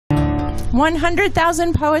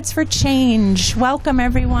100,000 Poets for Change. Welcome,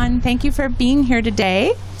 everyone. Thank you for being here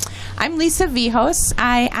today. I'm Lisa Vihos.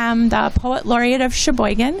 I am the Poet Laureate of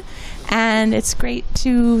Sheboygan, and it's great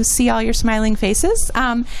to see all your smiling faces.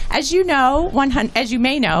 As you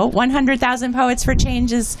may know, 100,000 Poets for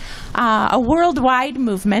Change is a worldwide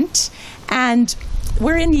movement, and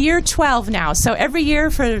we're in year 12 now. So every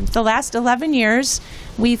year for the last 11 years,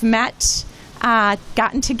 we've met,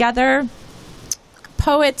 gotten together,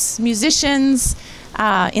 poets, musicians,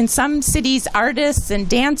 in some cities, artists and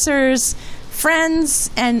dancers, friends,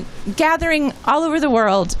 and gathering all over the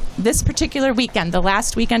world this particular weekend, the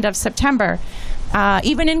last weekend of September.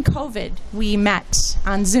 Even in COVID, we met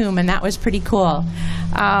on Zoom, and that was pretty cool.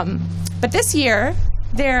 But this year,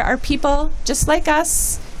 there are people just like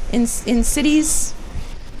us in cities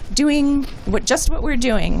doing just what we're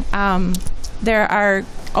doing. There are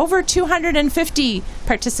over 250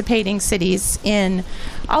 participating cities in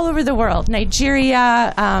all over the world: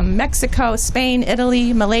 Nigeria, Mexico, Spain,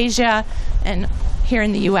 Italy, Malaysia, and here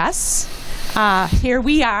in the US. Here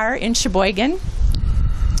we are in Sheboygan,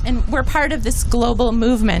 and we're part of this global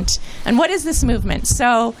movement. And what is this movement?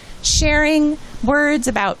 So sharing words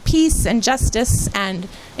about peace and justice and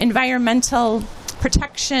environmental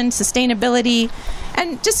protection, sustainability,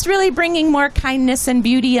 and just really bringing more kindness and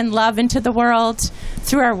beauty and love into the world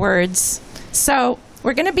through our words. So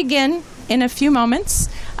we're going to begin in a few moments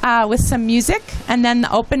with some music and then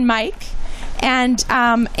the open mic. And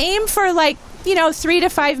aim for 3 to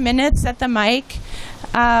 5 minutes at the mic.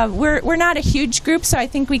 We're not a huge group, so I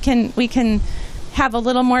think we can have a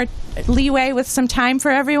little more leeway with some time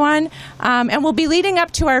for everyone. And we'll be leading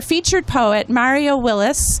up to our featured poet, Mario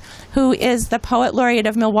Willis, who is the Poet Laureate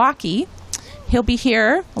of Milwaukee. He'll be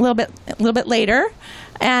here a little bit later.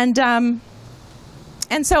 And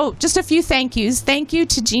so just a few thank yous. Thank you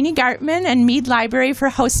to Jeannie Gartman and Mead Library for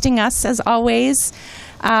hosting us, as always.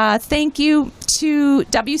 Thank you to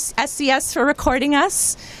WSCS for recording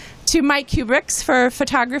us, to Mike Kubricks for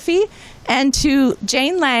photography, and to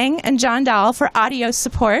Jane Lang and John Dahl for audio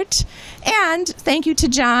support. And thank you to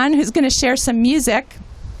John, who's going to share some music.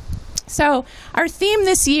 So our theme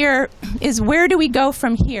this year is, where do we go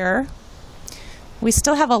from here? We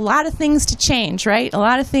still have a lot of things to change, right? A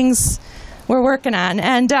lot of things we're working on.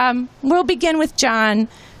 And we'll begin with John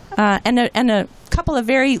and a couple of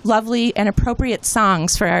very lovely and appropriate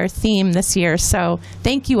songs for our theme this year. So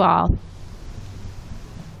thank you all.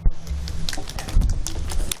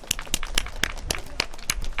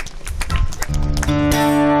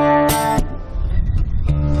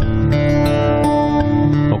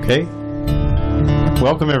 Okay.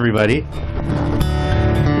 Welcome, everybody.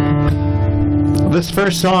 This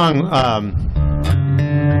first song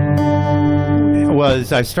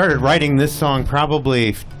I started writing this song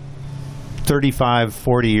probably 35,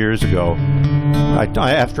 40 years ago.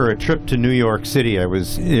 After a trip to New York City, I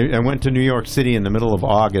went to New York City in the middle of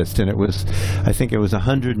August, and I think it was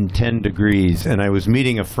 110 degrees, and I was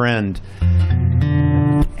meeting a friend,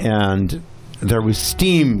 and there was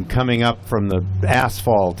steam coming up from the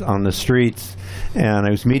asphalt on the streets, and I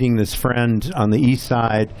was meeting this friend on the east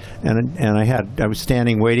side, and I was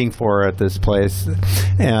standing waiting for her at this place,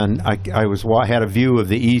 and I had a view of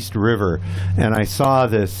the East River, and I saw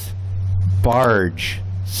this barge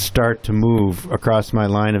start to move across my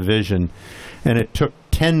line of vision, and it took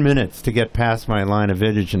 10 minutes to get past my line of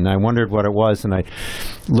vision. I wondered what it was, and I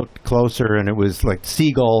looked closer, and it was like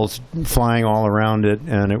seagulls flying all around it,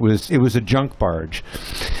 and it was a junk barge,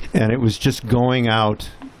 and it was just going out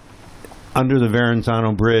under the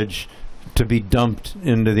Verrazano Bridge to be dumped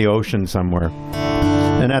into the ocean somewhere.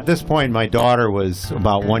 And at this point, my daughter was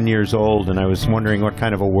about 1 year old, and I was wondering what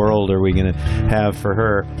kind of a world are we going to have for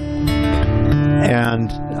her.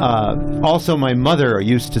 And also my mother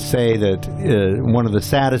used to say that one of the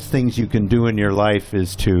saddest things you can do in your life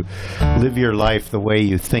is to live your life the way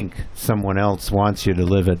you think someone else wants you to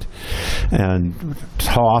live it. And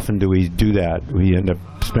how often do we do that? We end up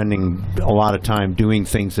spending a lot of time doing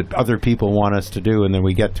things that other people want us to do, and then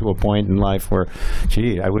we get to a point in life where,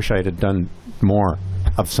 gee, I wish I had done more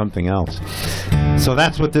of something else. So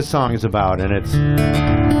that's what this song is about, and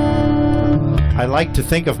I like to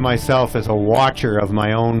think of myself as a watcher of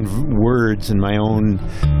my own words and my own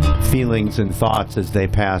feelings and thoughts as they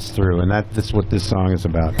pass through, and that's what this song is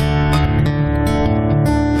about.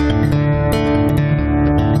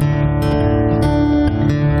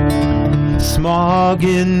 Smog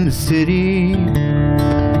in the city,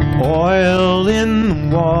 oil in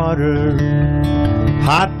the water,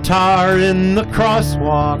 hot tar in the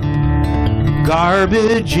crosswalk,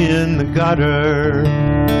 garbage in the gutter,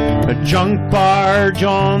 a junk barge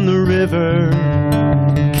on the river,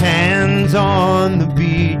 cans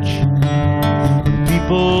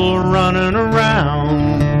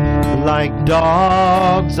like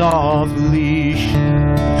dogs off leash.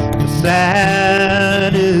 The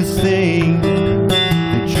saddest thing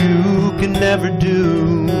that you can never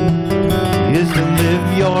do is to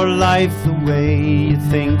live your life the way you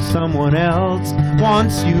think someone else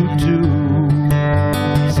wants you to.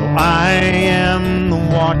 So I am the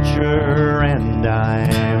watcher and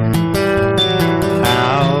I'm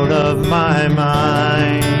out of my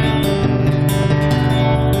mind.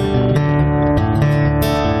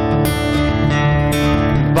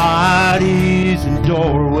 Bodies in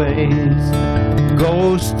doorways,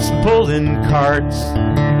 ghosts pulling carts,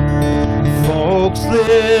 folks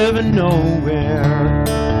living nowhere,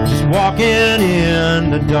 just walking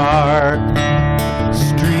in the dark.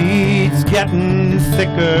 Streets getting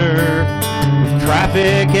thicker with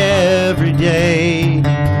traffic every day.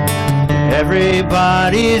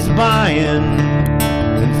 Everybody's buying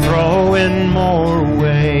and throwing more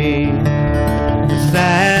away. The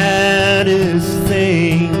saddest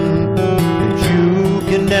thing that you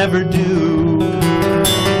can never do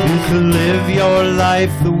is to live your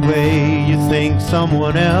life the way you think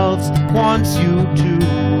someone else wants you to.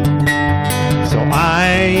 So I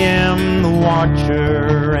am the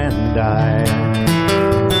watcher and I'm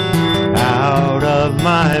out of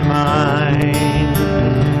my mind.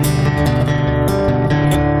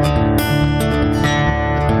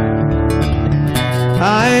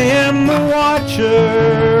 I am the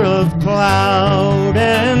watcher of cloud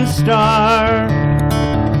and star,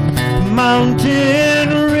 mountain,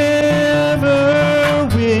 river,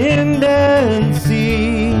 wind and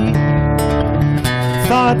sea,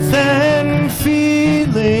 thoughts and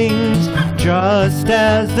feelings just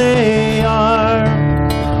as they are,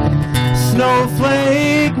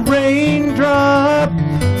 snowflake, raindrop,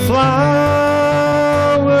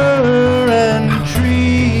 flower and tree.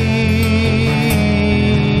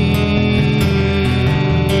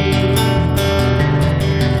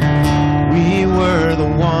 We were the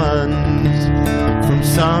ones from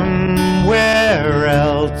somewhere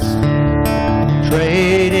else,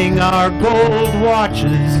 trading our gold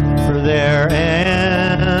watches for their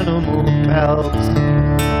animal pelts.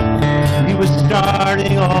 We were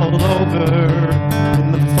starting all over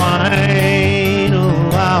in the final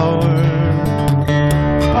hour.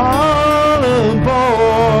 All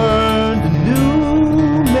aboard the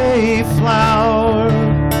new Mayflower.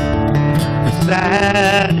 The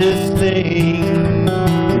saddest thing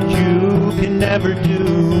that you can never do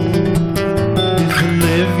is to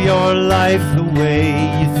live your life the way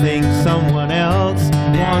you think someone else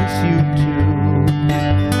wants you to.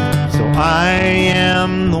 So I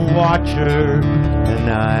am the watcher and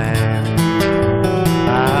I'm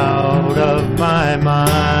out of my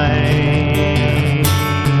mind.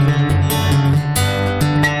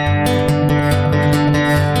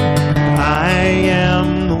 I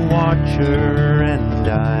am the watcher and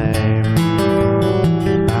I'm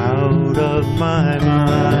out of my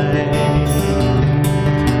mind.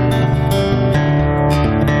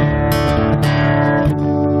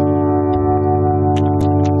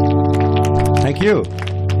 Thank you.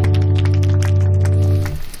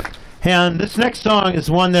 And this next song is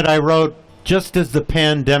one that I wrote just as the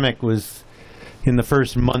pandemic was in the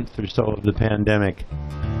first month or so of the pandemic.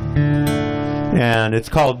 And it's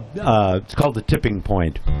called The Tipping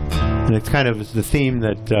Point. And it's kind of the theme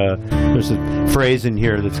that there's a phrase in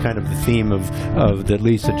here that's kind of the theme of that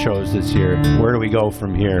Lisa chose this year. Where do we go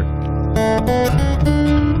from here?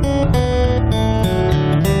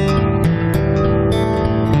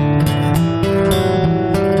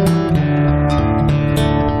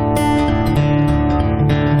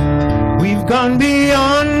 Gone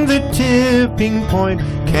beyond the tipping point,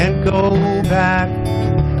 can't go back.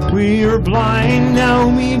 We're blind, now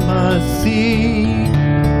we must see.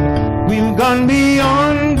 We've gone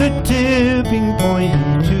beyond the tipping point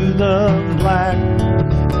into the black.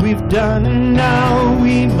 We've done, now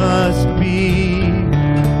we must be.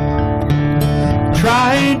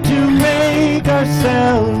 Tried to make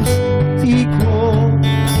ourselves equal.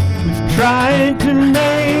 We've tried to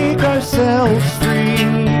make ourselves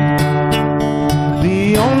free.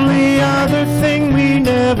 The only other thing we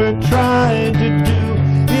never tried to do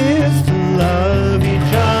is to love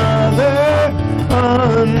each other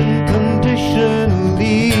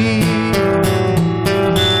unconditionally.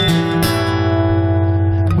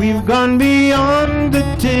 We've gone beyond the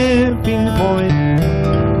tipping point.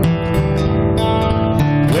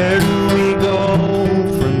 Where do we go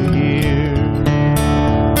from here?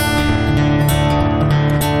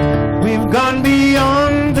 We've gone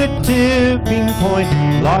beyond the tipping point,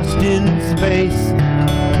 lost in space.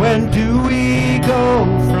 When do we go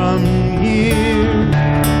from here?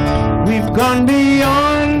 We've gone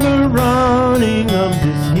beyond the run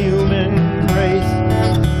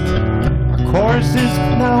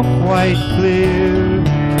now quite clear.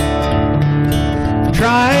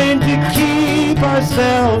 Trying to keep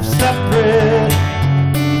ourselves separate,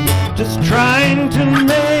 just trying to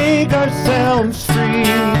make ourselves free.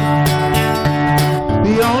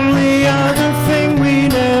 The only other thing we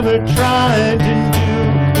never tried to do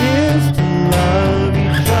is to love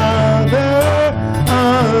each other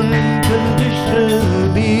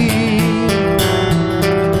unconditionally.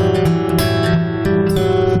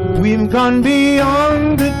 We've gone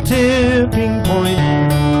beyond the tipping point.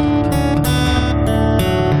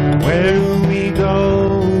 Where do we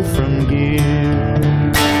go from here?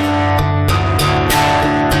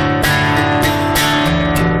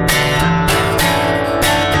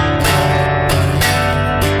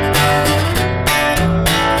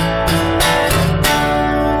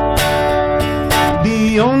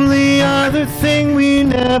 The only other thing we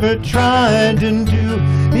never tried to do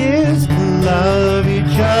is to love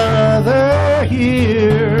each other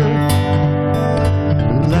here.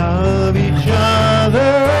 Love each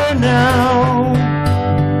other now.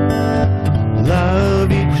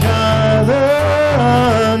 Love each other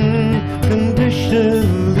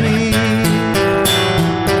unconditionally.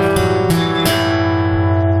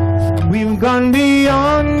 We've gone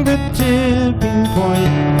beyond the tipping point.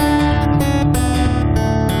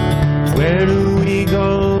 Where do we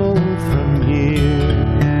go from here?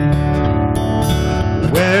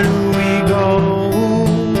 Where do we go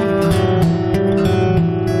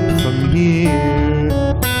from here?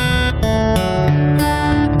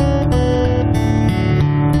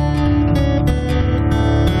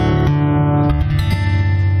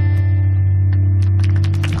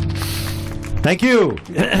 Thank you.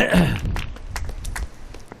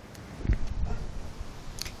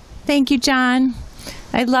 Thank you, John.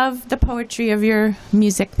 I love the poetry of your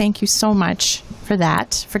music. Thank you so much for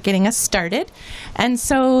that, for getting us started. And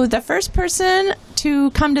so the first person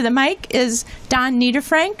to come to the mic is Don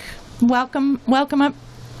Niederfrank. Welcome up.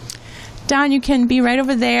 Don, you can be right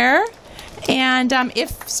over there. And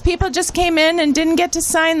if people just came in and didn't get to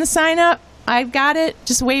sign the sign up, I've got it.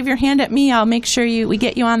 Just wave your hand at me. I'll make sure we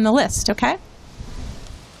get you on the list, okay?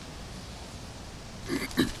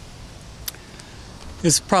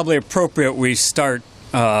 It's probably appropriate we start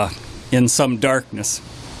in some darkness.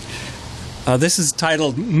 This is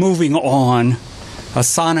titled Moving On, a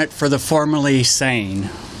sonnet for the formerly sane.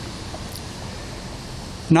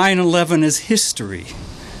 9/11 is history,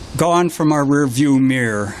 gone from our rearview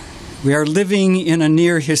mirror. We are living in a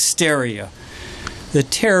near hysteria. The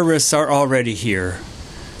terrorists are already here.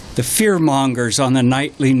 The fearmongers on the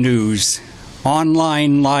nightly news,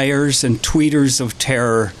 online liars and tweeters of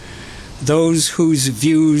terror, those whose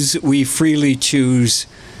views we freely choose,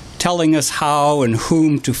 telling us how and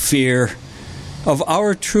whom to fear. Of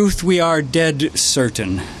our truth we are dead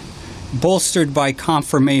certain, bolstered by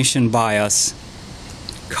confirmation bias,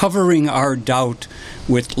 covering our doubt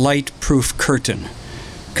with light-proof curtain,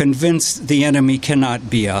 convinced the enemy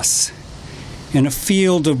cannot be us. In a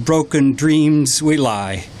field of broken dreams we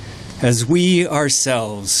lie, as we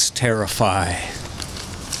ourselves terrify.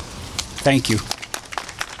 Thank you.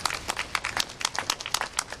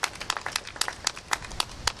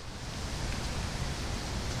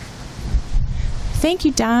 Thank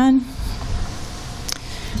you, Don.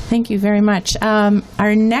 Thank you very much.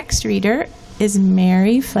 Our next reader is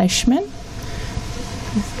Mary Fleischman.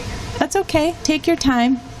 That's okay. Take your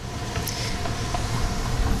time.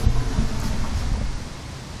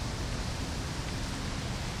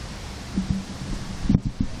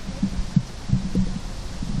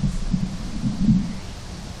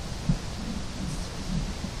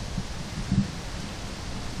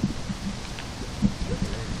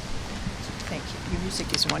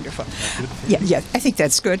 Wonderful. Yeah, I think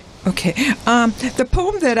that's good. Okay. The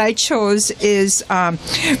poem that I chose is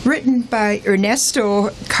written by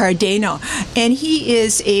Ernesto Cardena, and he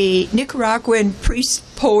is a Nicaraguan priest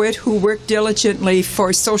poet who worked diligently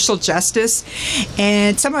for social justice.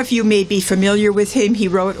 And some of you may be familiar with him. He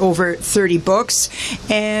wrote over 30 books,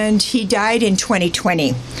 and he died in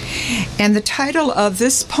 2020. And the title of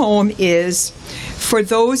this poem is For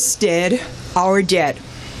Those Dead, Our Dead.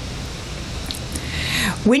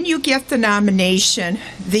 When you get the nomination,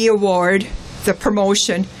 the award, the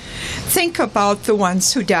promotion, think about the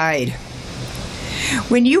ones who died.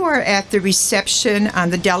 When you are at the reception,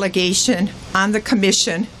 on the delegation, on the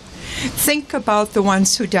commission, think about the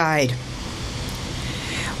ones who died.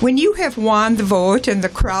 When you have won the vote and the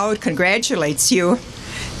crowd congratulates you,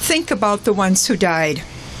 think about the ones who died.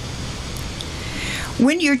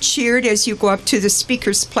 When you're cheered as you go up to the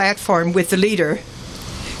speaker's platform with the leader,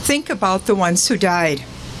 think about the ones who died.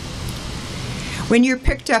 When you're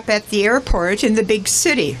picked up at the airport in the big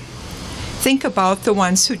city, think about the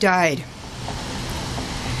ones who died.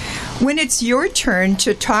 When it's your turn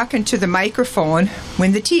to talk into the microphone,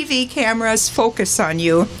 when the TV cameras focus on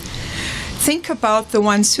you, think about the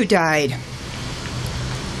ones who died.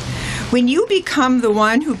 When you become the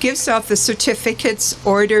one who gives out the certificates,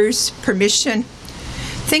 orders, permission,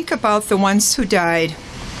 think about the ones who died.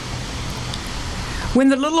 When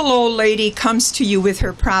the little old lady comes to you with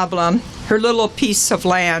her problem, her little piece of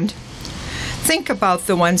land, think about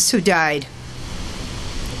the ones who died.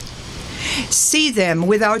 See them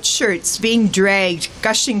without shirts, being dragged,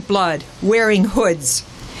 gushing blood, wearing hoods,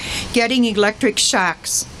 getting electric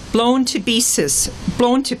shocks, blown to pieces,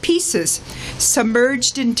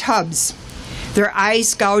 submerged in tubs, their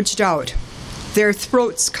eyes gouged out, their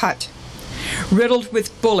throats cut, riddled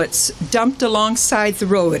with bullets, dumped alongside the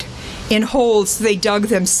road, in holes they dug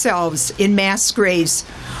themselves in mass graves,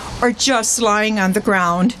 or just lying on the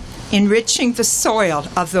ground, enriching the soil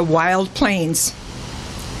of the wild plains.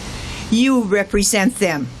 You represent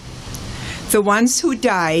them. The ones who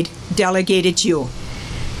died delegated you.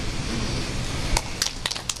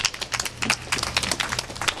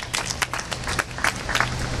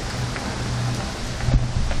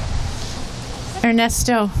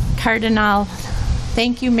 Ernesto Cardinal.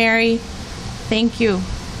 Thank you, Mary. Thank you.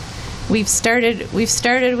 We've started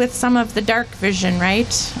with some of the dark vision,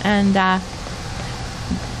 right? And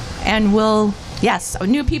we'll, yes,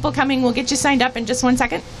 new people coming. We'll get you signed up in just 1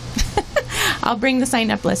 second. I'll bring the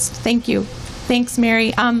sign-up list. Thank you. Thanks,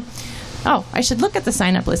 Mary. Oh, I should look at the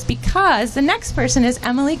sign-up list because the next person is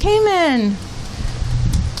Emily Kamen.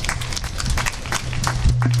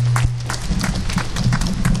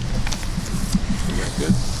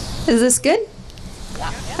 Is this good?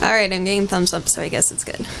 Yeah. All right, I'm getting thumbs up, so I guess it's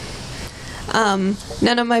good.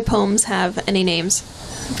 None of my poems have any names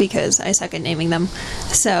because I suck at naming them,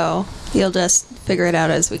 so you'll just figure it out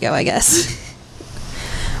as we go, I guess.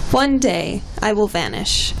 One day, I will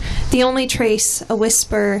vanish. The only trace, a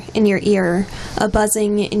whisper in your ear, a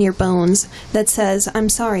buzzing in your bones that says, I'm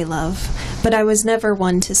sorry, love, but I was never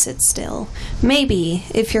one to sit still. Maybe,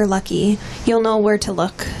 if you're lucky, you'll know where to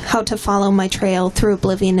look, how to follow my trail through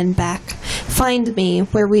oblivion and back. Find me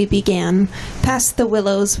where we began, past the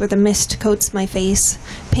willows where the mist coats my face,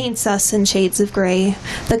 paints us in shades of gray,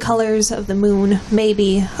 the colors of the moon,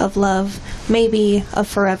 maybe of love, maybe of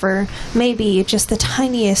forever, maybe just the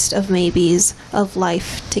tiniest of maybes of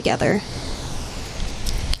life together.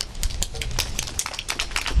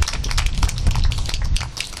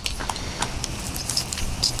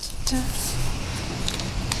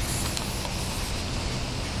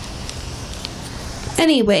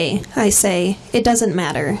 Anyway, I say, it doesn't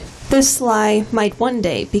matter. This lie might one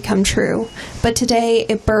day become true, but today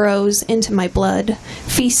it burrows into my blood,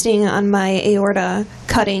 feasting on my aorta,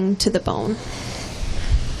 cutting to the bone.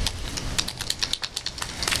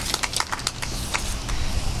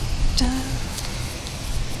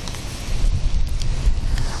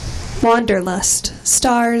 Wanderlust,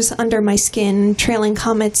 stars under my skin, trailing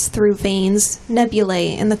comets through veins,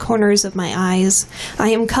 nebulae in the corners of my eyes. I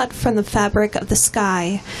am cut from the fabric of the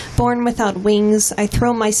sky. Born without wings, I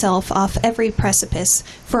throw myself off every precipice.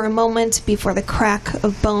 For a moment before the crack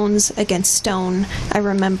of bones against stone, I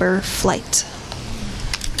remember flight.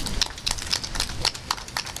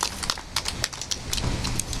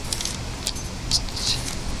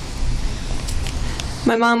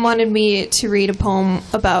 My mom wanted me to read a poem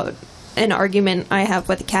about an argument I have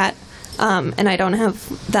with a cat, and I don't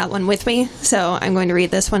have that one with me, so I'm going to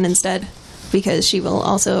read this one instead, because she will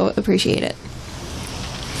also appreciate it.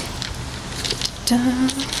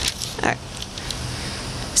 Alright.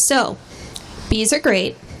 So, bees are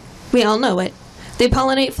great. We all know it. They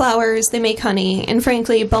pollinate flowers, they make honey, and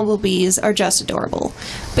frankly, bumblebees are just adorable.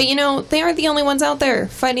 But you know, they aren't the only ones out there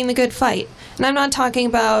fighting the good fight. And I'm not talking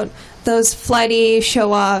about those flighty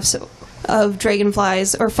show-offs of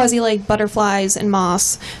dragonflies or fuzzy-legged butterflies and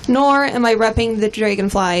moths, nor am I repping the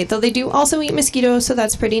dragonfly, though they do also eat mosquitoes, so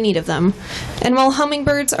that's pretty neat of them. And while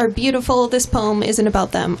hummingbirds are beautiful, this poem isn't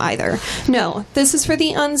about them either. No, this is for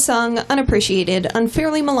the unsung, unappreciated,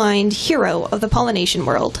 unfairly maligned hero of the pollination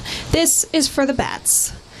world. This is for the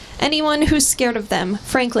bats. Anyone who's scared of them,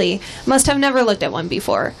 frankly, must have never looked at one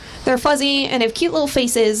before. They're fuzzy and have cute little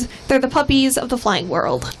faces. They're the puppies of the flying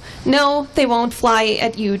world. No, they won't fly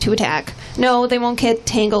at you to attack. No, they won't get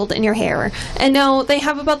tangled in your hair. And no, they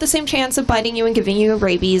have about the same chance of biting you and giving you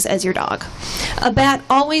rabies as your dog. A bat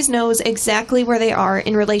always knows exactly where they are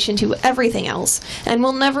in relation to everything else, and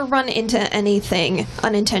will never run into anything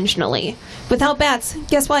unintentionally. Without bats,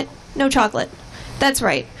 guess what? No chocolate. That's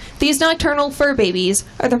right. These nocturnal fur babies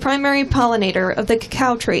are the primary pollinator of the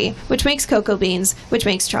cacao tree, which makes cocoa beans, which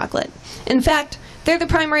makes chocolate. In fact, they're the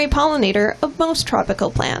primary pollinator of most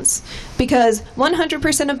tropical plants, because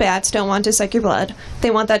 100% of bats don't want to suck your blood.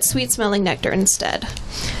 They want that sweet-smelling nectar instead.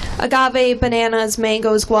 Agave, bananas,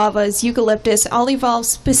 mangoes, guavas, eucalyptus all evolved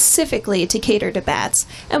specifically to cater to bats.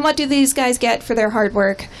 And what do these guys get for their hard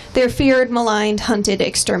work? They're feared, maligned, hunted,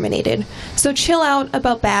 exterminated. So chill out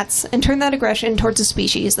about bats and turn that aggression towards a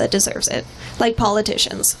species that deserves it, like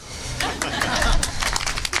politicians.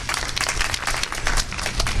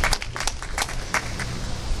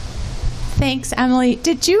 Thanks, Emily.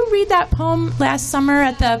 Did you read that poem last summer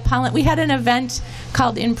at the we had an event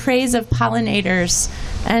called In Praise of Pollinators,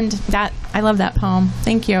 and I love that poem.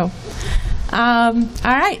 Thank you. All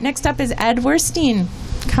right, next up is Ed Werstein.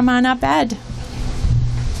 Come on up, Ed.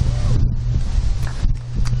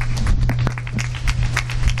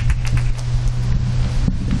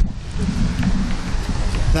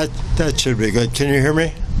 That should be good. Can you hear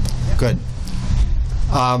me? Good.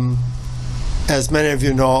 As many of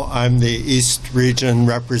you know, I'm the East Region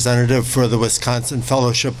representative for the Wisconsin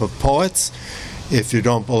Fellowship of Poets. If you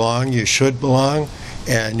don't belong, you should belong,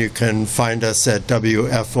 and you can find us at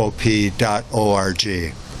wfop.org.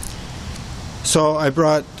 So I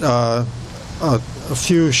brought a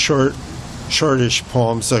few shortish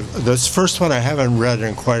poems. This first one I haven't read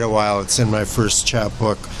in quite a while. It's in my first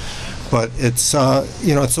chapbook, but it's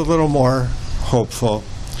it's a little more hopeful.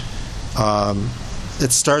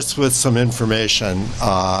 It starts with some information.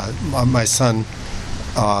 My son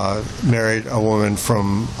married a woman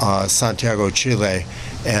from Santiago, Chile,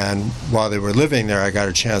 and while they were living there, I got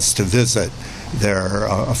a chance to visit there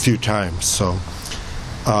a few times. So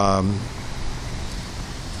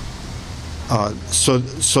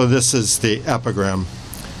this is the epigram.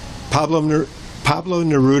 Pablo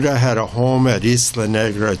Neruda had a home at Isla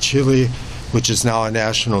Negra, Chile, which is now a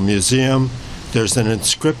national museum. There's an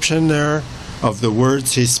inscription there of the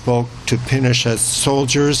words he spoke to Pinochet's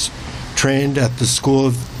soldiers trained at the school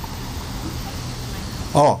of...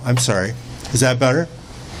 Oh, I'm sorry. Is that better?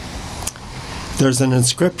 There's an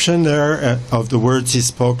inscription there of the words he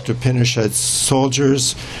spoke to Pinochet's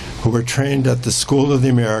soldiers who were trained at the School of the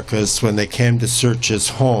Americas when they came to search his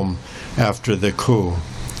home after the coup.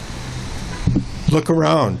 Look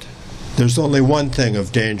around. There's only one thing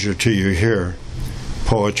of danger to you here: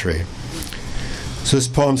 poetry. So this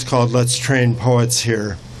poem's called Let's Train Poets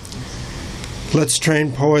Here. Let's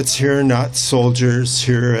train poets here, not soldiers,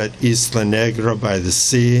 here at Isla Negra by the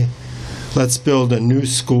sea. Let's build a new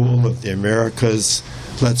school of the Americas.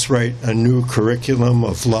 Let's write a new curriculum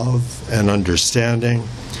of love and understanding.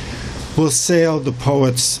 We'll sail the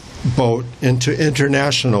poet's boat into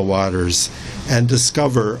international waters and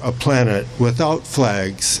discover a planet without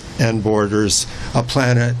flags and borders, a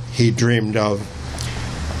planet he dreamed of.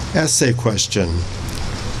 Essay question: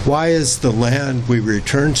 why is the land we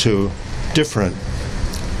return to different?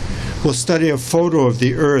 We'll study a photo of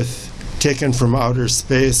the Earth taken from outer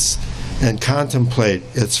space and contemplate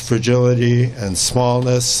its fragility and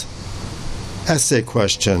smallness. Essay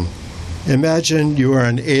question: imagine you are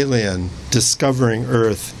an alien discovering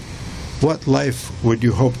Earth. What life would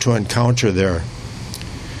you hope to encounter there?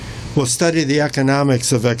 We'll study the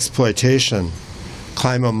economics of exploitation,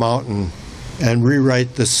 climb a mountain, and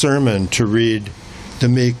rewrite the sermon to read, "The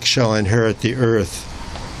meek shall inherit the earth,"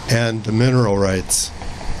 and the mineral rights.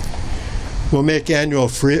 We'll make annual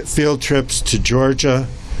field trips to Georgia,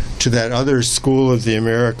 to that other school of the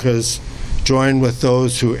Americas, join with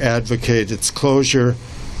those who advocate its closure,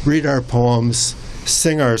 read our poems,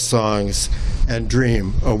 sing our songs, and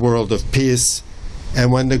dream a world of peace.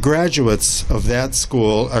 And when the graduates of that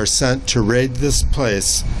school are sent to raid this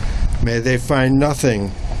place, may they find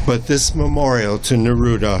nothing but this memorial to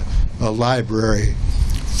Neruda, a library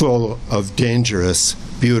full of dangerous,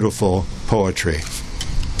 beautiful poetry.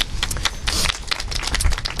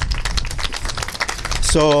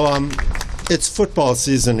 So it's football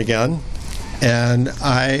season again, and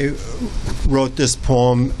I wrote this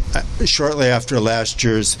poem shortly after last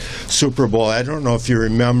year's Super Bowl. I don't know if you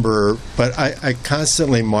remember, but I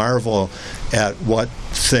constantly marvel at what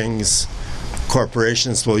things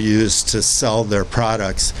corporations will use to sell their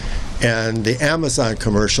products. And the Amazon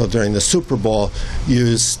commercial during the Super Bowl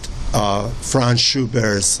used Franz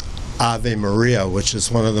Schubert's Ave Maria, which is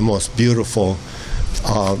one of the most beautiful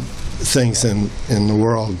things in the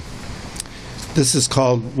world. This is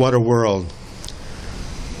called What a World.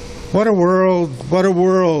 What a world, what a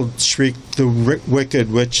world, shrieked the wicked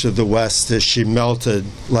witch of the West as she melted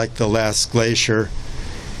like the last glacier.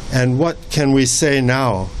 And what can we say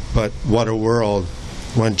now but what a world?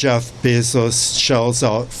 when Jeff Bezos shells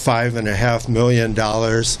out $5.5 million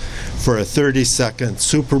for a 30-second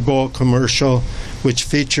Super Bowl commercial which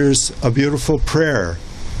features a beautiful prayer,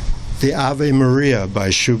 the Ave Maria by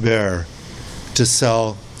Schubert, to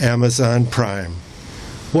sell Amazon Prime.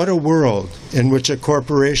 What a world in which a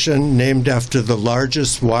corporation named after the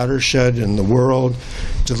largest watershed in the world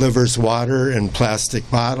delivers water in plastic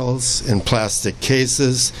bottles, in plastic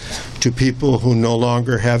cases, to people who no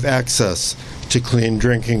longer have access to clean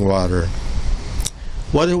drinking water.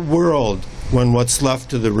 What a world when what's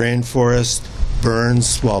left of the rainforest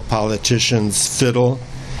burns while politicians fiddle.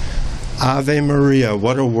 Ave Maria,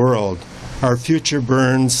 what a world. Our future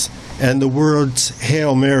burns, and the words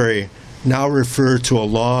Hail Mary now refer to a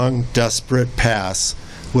long, desperate pass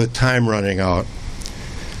with time running out.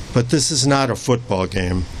 But this is not a football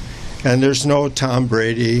game, and there's no Tom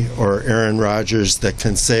Brady or Aaron Rodgers that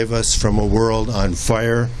can save us from a world on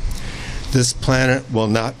fire. This planet will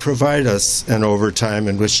not provide us an overtime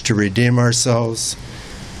in which to redeem ourselves.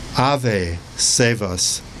 Ave, save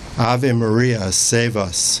us. Ave Maria, save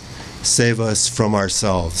us. Save us from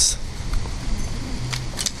ourselves.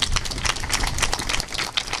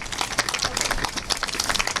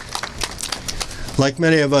 Like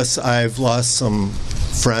many of us, I've lost some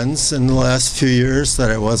friends in the last few years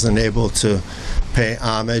that I wasn't able to pay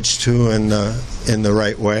homage to in the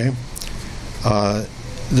right way.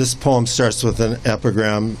 This poem starts with an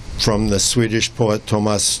epigram from the Swedish poet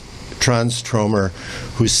Thomas Tranströmer,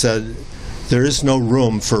 who said, "There is no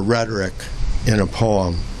room for rhetoric in a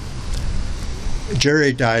poem."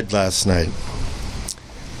 Jerry died last night.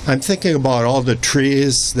 I'm thinking about all the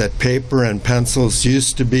trees that paper and pencils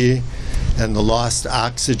used to be, and the lost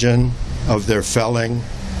oxygen of their felling,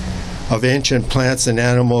 of ancient plants and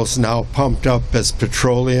animals now pumped up as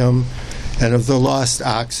petroleum, and of the lost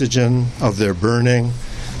oxygen of their burning.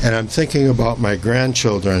 And I'm thinking about my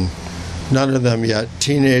grandchildren, none of them yet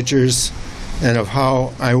teenagers, and of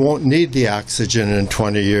how I won't need the oxygen in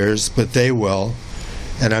 20 years, but they will.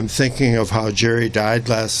 And I'm thinking of how Jerry died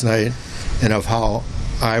last night, and of how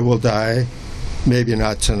I will die, maybe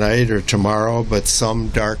not tonight or tomorrow, but some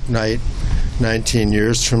dark night 19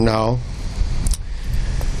 years from now.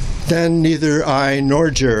 Then neither I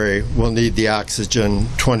nor Jerry will need the oxygen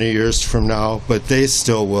 20 years from now, but they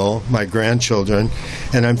still will, my grandchildren.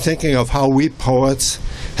 And I'm thinking of how we poets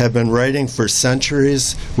have been writing for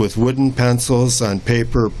centuries with wooden pencils on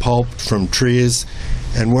paper pulped from trees.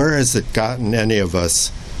 And where has it gotten any of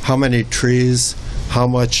us? How many trees? How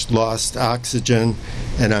much lost oxygen?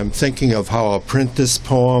 And I'm thinking of how I'll print this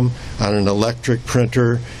poem on an electric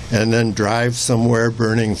printer and then drive somewhere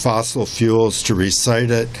burning fossil fuels to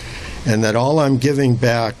recite it, and that all I'm giving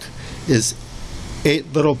back is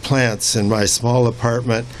 8 little plants in my small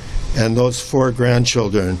apartment and those 4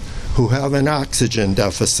 grandchildren who have an oxygen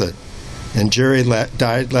deficit. And Jerry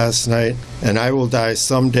died last night, and I will die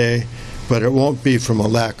someday, but it won't be from a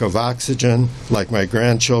lack of oxygen like my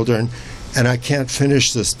grandchildren. And I can't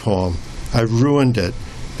finish this poem. I've ruined it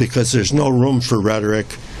because there's no room for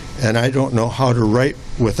rhetoric, and I don't know how to write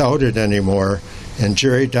without it anymore. And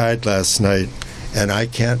Jerry died last night, and I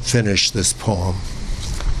can't finish this poem.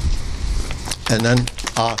 And then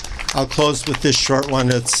I'll close with this short one.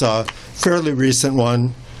 It's a fairly recent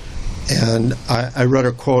one, and I read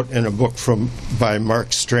a quote in a book by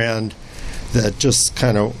Mark Strand that just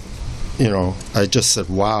kind of, I just said,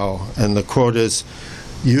 wow. And the quote is,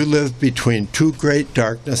 "You live between 2 great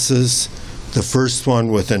darknesses, the first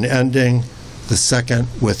one with an ending, the second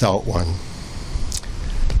without one."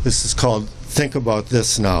 This is called Think About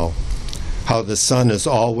This Now, how the sun is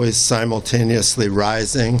always simultaneously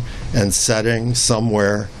rising and setting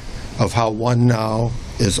somewhere, of how one now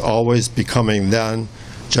is always becoming then,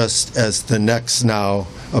 just as the next now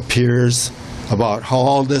appears, about how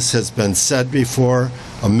all this has been said before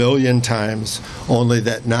 1,000,000 times, only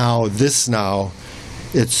that now, this now,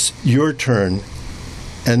 it's your turn,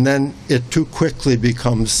 and then it too quickly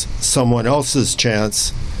becomes someone else's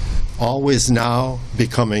chance, always now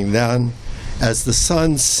becoming then, as the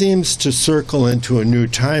sun seems to circle into a new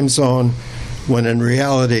time zone, when in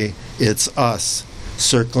reality it's us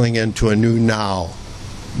circling into a new now,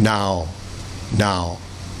 now, now.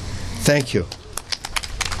 Thank you.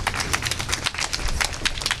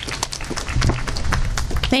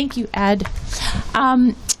 Thank you, Ed.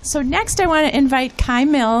 So next I want to invite Kai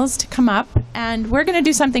Mills to come up, and we're going to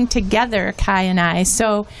do something together, Kai and I.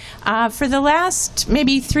 So for the last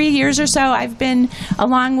maybe 3 years or so, I've been,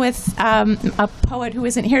 along with a poet who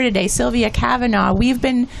isn't here today, Sylvia Kavanaugh, we've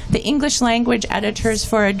been the English language editors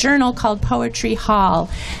for a journal called Poetry Hall.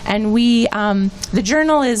 And the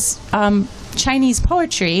journal is Chinese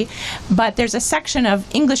poetry, but there's a section of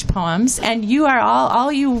English poems, and you are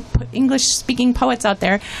all you English-speaking poets out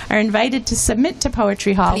there are invited to submit to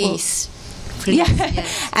Poetry Hall. Please. Yeah,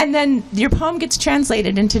 Yes. and then your poem gets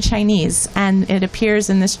translated into Chinese, and it appears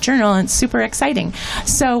in this journal, and it's super exciting.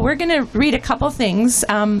 So we're going to read a couple things,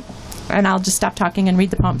 and I'll just stop talking and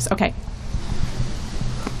read the poems. Okay.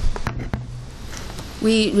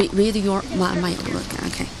 We read your my look.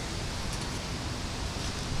 Okay.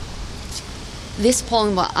 This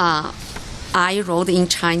poem I wrote in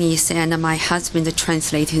Chinese, and my husband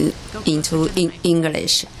translated into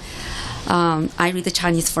English. I read the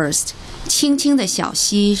Chinese first. 清清的小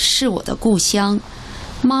溪是我的故乡，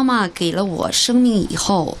妈妈给了我生命以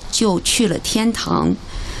后就去了天堂。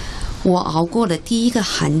我熬过了第一个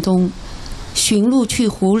寒冬，寻路去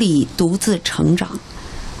湖里独自成长。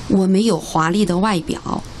我没有华丽的外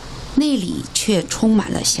表，内里却充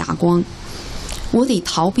满了霞光。我得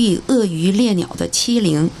逃避鳄鱼猎鸟的欺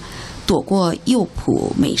凌，躲过诱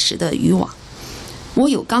捕美食的渔网。我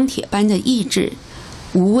有钢铁般的意志，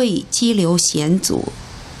无畏激流险阻。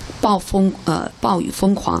暴雨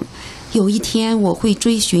疯狂，有一天我会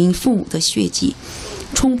追寻父母的血迹，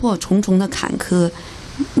冲破重重的坎坷，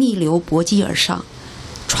逆流搏击而上，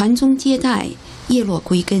传宗接代，叶落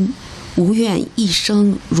归根，无愿一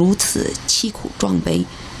生如此凄苦壮悲，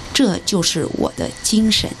这就是我的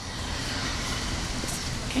精神。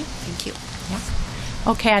Okay. Thank you.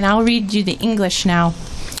 Okay, and I'll read you the English now.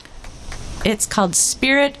 It's called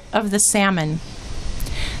Spirit of the Salmon.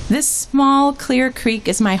 This small, clear creek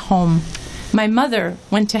is my home. My mother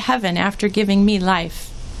went to heaven after giving me life.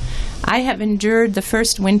 I have endured the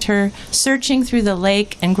first winter, searching through the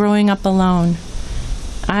lake and growing up alone.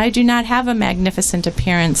 I do not have a magnificent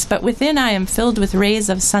appearance, but within I am filled with rays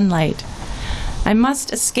of sunlight. I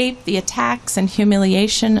must escape the attacks and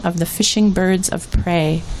humiliation of the fishing birds of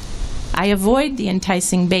prey. I avoid the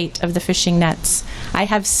enticing bait of the fishing nets. I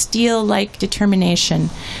have steel-like determination,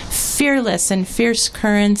 fearless in fierce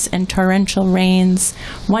currents and torrential rains.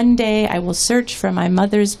 One day I will search for my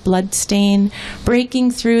mother's blood stain,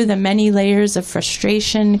 breaking through the many layers of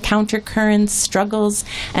frustration, countercurrents, struggles,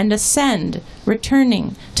 and ascend,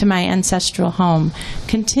 returning to my ancestral home,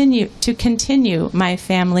 continue my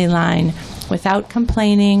family line, without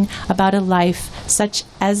complaining about a life such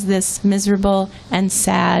as this, miserable and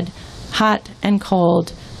sad, hot and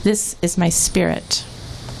cold. This is my spirit.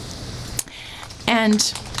 And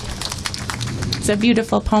it's a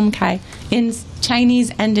beautiful poem, Kai, in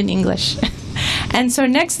Chinese and in English. And so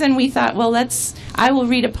next then we thought, well, I will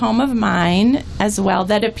read a poem of mine as well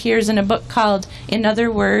that appears in a book called In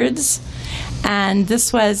Other Words. And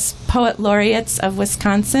this was Poet Laureates of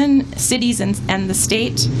Wisconsin, cities and the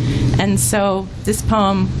state. And so this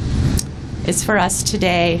poem is for us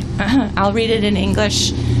today. I'll read it in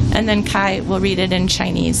English, and then Kai will read it in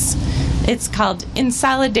Chinese. It's called In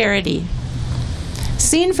Solidarity.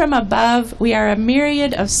 Seen from above, we are a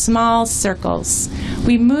myriad of small circles.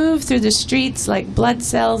 We move through the streets like blood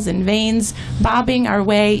cells in veins, bobbing our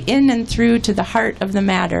way in and through to the heart of the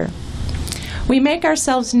matter. We make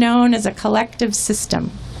ourselves known as a collective system.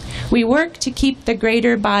 We work to keep the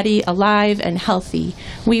greater body alive and healthy.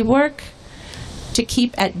 We work to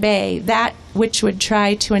keep at bay that which would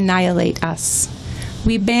try to annihilate us.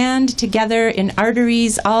 We band together in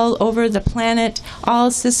arteries all over the planet,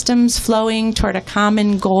 all systems flowing toward a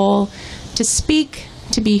common goal, to speak,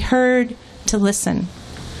 to be heard, to listen.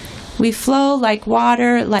 We flow like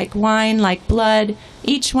water, like wine, like blood,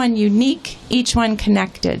 each one unique, each one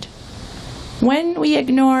connected. When we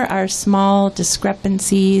ignore our small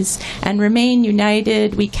discrepancies and remain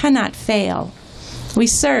united, we cannot fail. We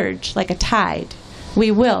surge like a tide. We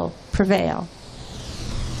will prevail.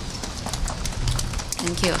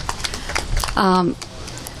 Thank you.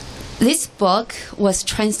 This book was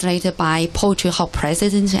translated by Poetry Hall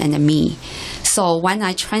President and me. So when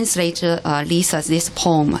I translated this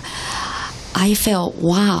poem, I felt,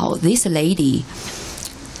 wow, this lady,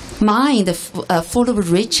 mind full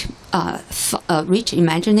of rich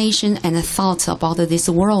imagination and thoughts about this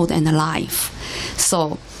world and life.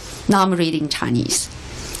 So now I'm reading Chinese.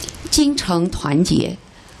 京城团结，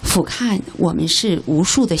俯瞰我们是无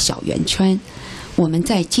数的小圆圈，我们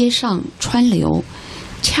在街上川流，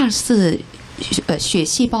恰似血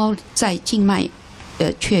细胞在静脉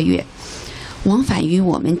雀跃，往返于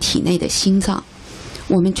我们体内的心脏。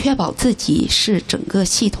我们确保自己是整个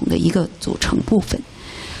系统的一个组成部分。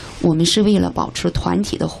我们是为了保持团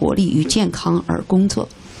体的活力与健康而工作。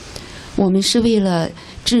我们是为了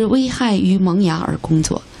置危害于萌芽而工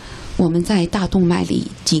作。我们在大动脉里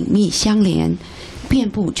紧密相连，遍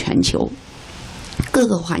布全球。各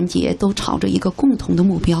个环节都朝着一个共同的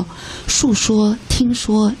目标，述说、听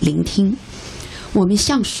说、聆听。我们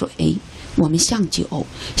像水，我们像酒，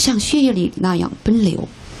像血液里那样奔流。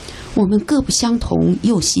我们各不相同，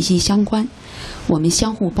又息息相关。我们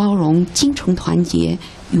相互包容，精诚团结，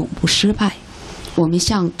永不失败。我们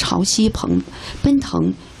像潮汐奔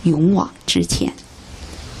腾，勇往直前。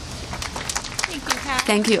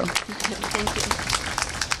Thank you. Thank you.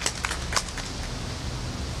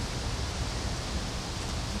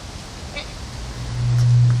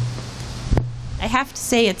 I have to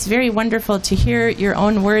say it's very wonderful to hear your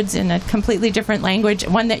own words in a completely different language,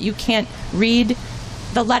 one that you can't read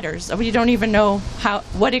the letters, or you don't even know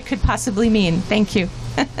what it could possibly mean. Thank you.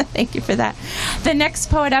 Thank you for that. The next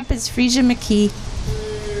poet up is Frisia McKee.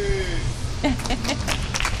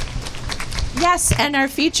 Yes, and our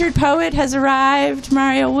featured poet has arrived,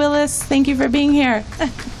 Mario Willis. Thank you for being here.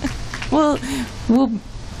 We'll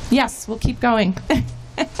keep going.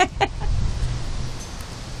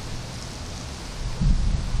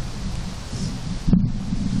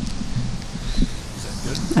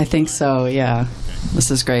 I think so, yeah. This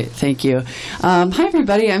is great. Thank you. Hi,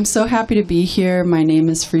 everybody. I'm so happy to be here. My name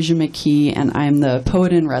is Frisia McKee, and I'm the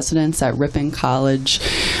poet in residence at Ripon College.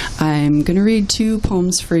 I'm going to read 2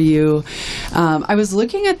 poems for you. I was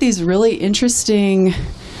looking at these really interesting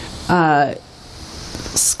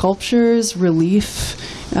sculptures, relief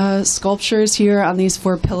sculptures here on these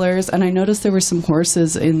 4 pillars, and I noticed there were some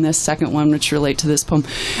horses in this second one which relate to this poem.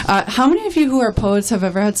 How many of you who are poets have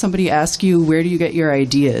ever had somebody ask you, where do you get your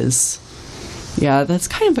ideas? Yeah, that's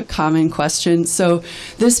kind of a common question. So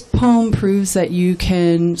this poem proves that you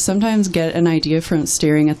can sometimes get an idea from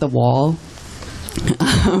staring at the wall.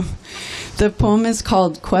 The poem is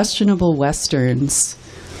called Questionable Westerns.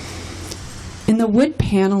 In the wood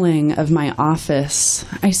paneling of my office,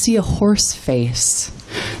 I see a horse face,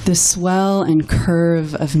 the swell and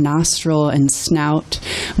curve of nostril and snout,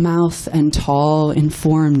 mouth and tall,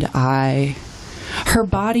 informed eye. Her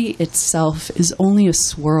body itself is only a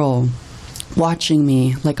swirl, watching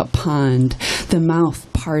me like a pond, the mouth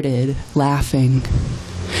parted, laughing.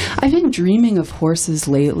 I've been dreaming of horses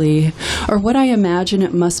lately, or what I imagine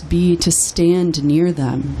it must be to stand near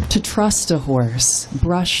them, to trust a horse,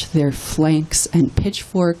 brush their flanks, and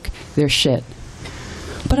pitchfork their shit.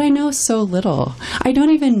 But I know so little. I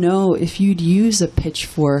don't even know if you'd use a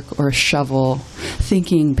pitchfork or a shovel,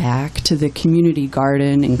 thinking back to the community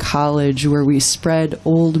garden in college where we spread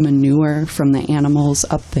old manure from the animals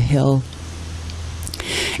up the hill.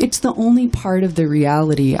 It's the only part of the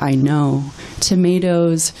reality I know.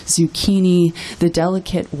 Tomatoes, zucchini, the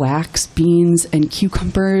delicate wax beans, and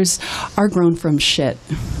cucumbers are grown from shit.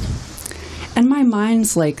 And my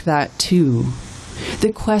mind's like that too.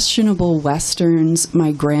 The questionable westerns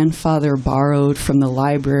my grandfather borrowed from the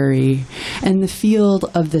library, and the field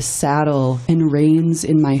of the saddle and reins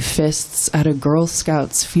in my fists at a Girl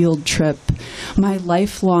Scouts field trip, my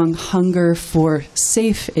lifelong hunger for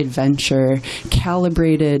safe adventure,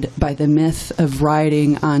 calibrated by the myth of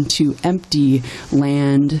riding onto empty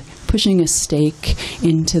land, pushing a stake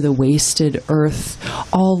into the wasted earth,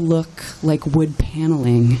 all look like wood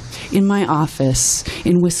paneling. In my office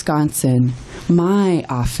in Wisconsin, my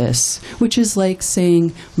office, which is like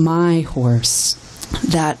saying my horse,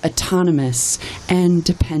 that autonomous and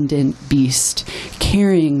dependent beast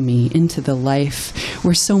carrying me into the life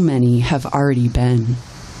where so many have already been.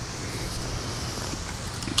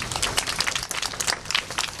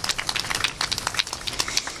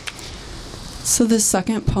 So this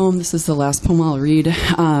second poem, this is the last poem I'll read,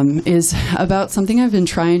 is about something I've been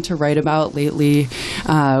trying to write about lately,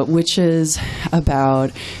 which is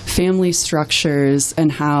about family structures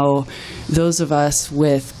and how those of us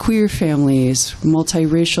with queer families,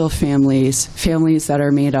 multiracial families, families that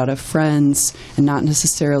are made out of friends and not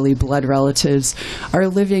necessarily blood relatives, are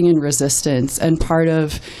living in resistance. And part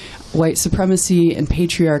of white supremacy and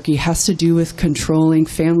patriarchy has to do with controlling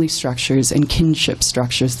family structures and kinship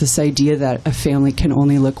structures, this idea that a family can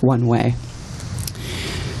only look one way.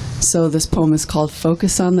 So this poem is called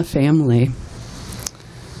Focus on the Family.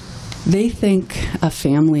 They think a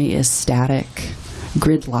family is static,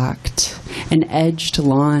 gridlocked, an edged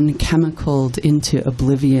lawn chemicaled into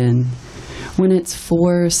oblivion, when it's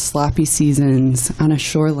 4 sloppy seasons on a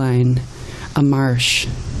shoreline, a marsh.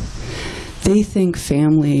 They think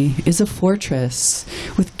family is a fortress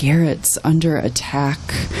with garrets under attack,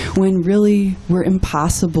 when really we're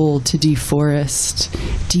impossible to deforest,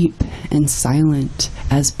 deep and silent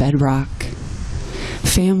as bedrock.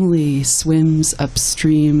 Family swims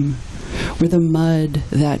upstream, where the mud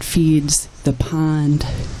that feeds the pond,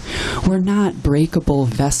 We're not breakable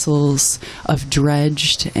vessels of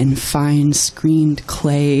dredged and fine screened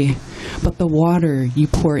clay, but the water you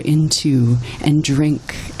pour into and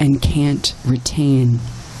drink and can't retain.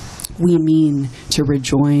 We mean to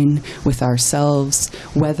rejoin with ourselves,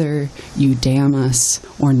 whether you damn us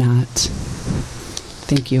or not.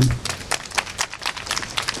 Thank you.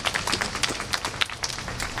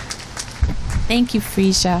 Thank you,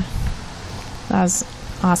 Frisia. That was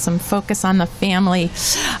awesome. Focus on the family.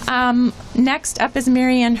 Next up is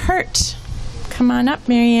Marianne Hurt. Come on up,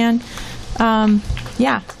 Marianne.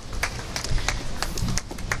 Yeah.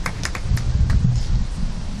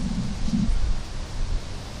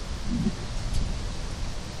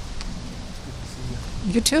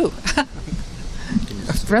 You too.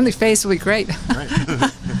 A friendly face would be great.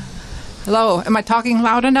 Hello. Am I talking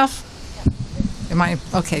loud enough? Am I?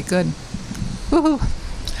 Okay, good. Woohoo.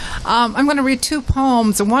 I'm going to read two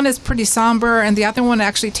poems. One is pretty somber, and the other one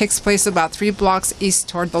actually takes place about 3 blocks east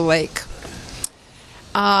toward the lake.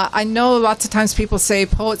 I know lots of times people say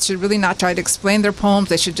poets should really not try to explain their poems.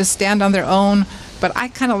 They should just stand on their own. But I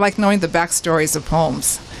kind of like knowing the backstories of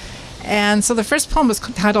poems. And so the first poem was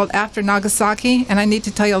titled After Nagasaki, and I need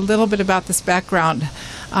to tell you a little bit about this background.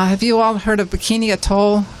 Have you all heard of Bikini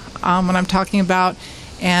Atoll, what I'm talking about?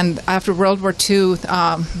 And after World War II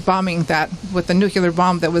bombing that with the nuclear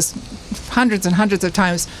bomb that was hundreds and hundreds of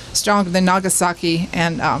times stronger than Nagasaki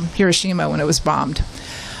and Hiroshima when it was bombed.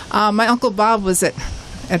 My Uncle Bob was at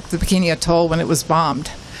the Bikini Atoll when it was bombed.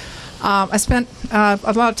 I spent a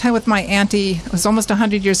lot of time with my auntie, who was almost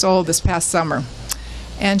 100 years old this past summer.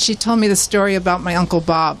 And she told me the story about my Uncle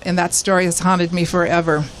Bob, and that story has haunted me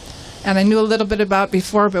forever. And I knew a little bit about it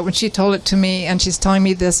before, but when she told it to me, and she's telling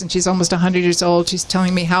me this, and she's almost 100 years old, she's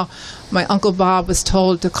telling me how my Uncle Bob was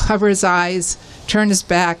told to cover his eyes, turn his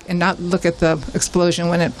back, and not look at the explosion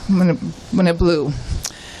when it blew.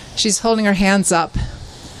 She's holding her hands up.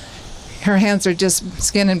 Her hands are just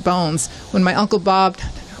skin and bones. When my Uncle Bob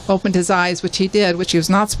opened his eyes, which he did, which he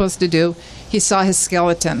was not supposed to do, he saw his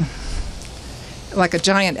skeleton, like a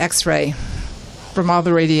giant X-ray from all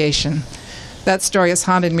the radiation. That story has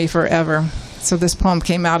haunted me forever. So this poem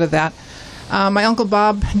came out of that. My Uncle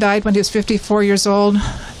Bob died when he was 54 years old.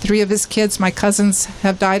 3 of his kids, my cousins,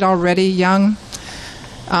 have died already young.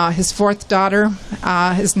 His 4th daughter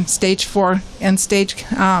is in stage 4 end-stage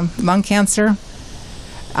lung cancer.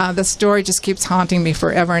 The story just keeps haunting me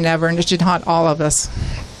forever and ever, and it should haunt all of us.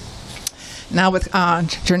 Now with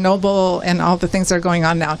Chernobyl and all the things that are going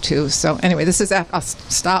on now too. So anyway, this is, I'll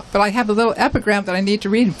stop. But I have a little epigram that I need to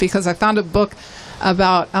read because I found a book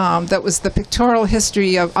about, that was the pictorial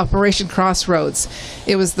history of Operation Crossroads.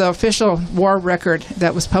 It was the official war record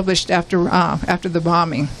that was published after the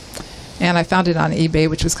bombing. And I found it on eBay,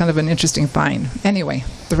 which was kind of an interesting find. Anyway,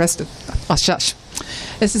 the rest of, I'll shush.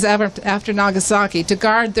 This is after Nagasaki. To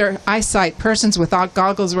guard their eyesight, persons without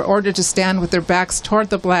goggles were ordered to stand with their backs toward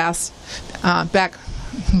the blast,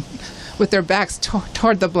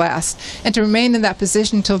 toward the blast, and to remain in that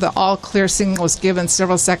position until the all-clear signal was given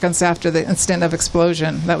several seconds after the instant of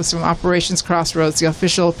explosion. That was from Operations Crossroads, the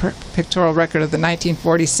official pictorial record of the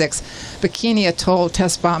 1946 Bikini Atoll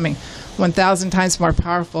test bombing, 1,000 times more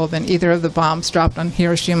powerful than either of the bombs dropped on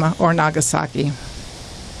Hiroshima or Nagasaki.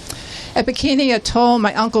 At Bikini Atoll,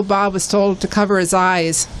 my Uncle Bob was told to cover his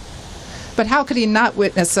eyes. But how could he not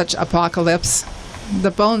witness such apocalypse?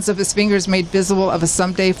 The bones of his fingers made visible of a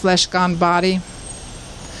someday flesh-gone body.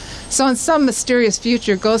 So in some mysterious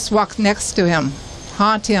future, ghosts walk next to him,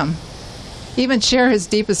 haunt him, even share his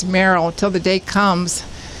deepest marrow till the day comes.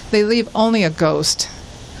 They leave only a ghost,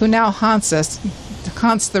 who now haunts us,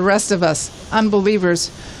 haunts the rest of us,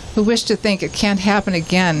 unbelievers, who wish to think it can't happen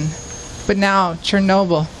again. But now,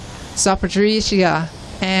 Chernobyl, Zaporizhzhia,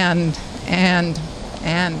 and.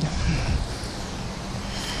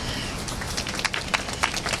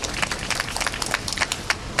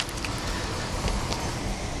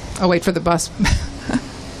 I'll wait for the bus.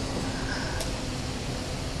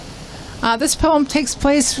 This poem takes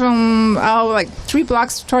place from, like 3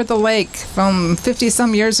 blocks toward the lake from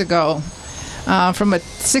 50-some years ago, from a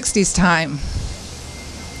 60s time.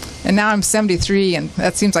 And now I'm 73, and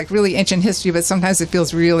that seems like really ancient history, but sometimes it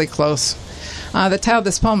feels really close. The title of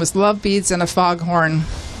this poem is Love Beads and a Foghorn.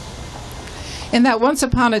 In that once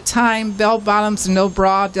upon a time, bell-bottoms and no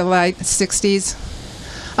bra delight 60s,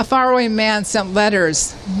 a faraway man sent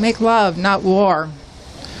letters, make love, not war.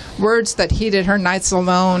 Words that heated her nights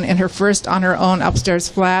alone in her first on her own upstairs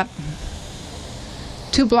flat.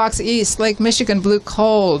 2 blocks east, Lake Michigan blew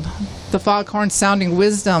cold, the foghorn sounding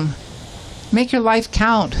wisdom. Make your life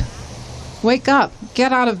count. Wake up,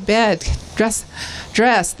 get out of bed,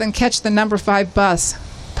 dress, then catch the number 5 bus.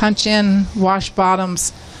 punch in, wash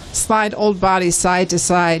bottoms, slide old bodies side to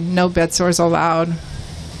side, no bed sores allowed.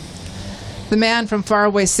 The man from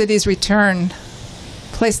faraway cities returned,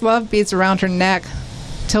 placed love beads around her neck,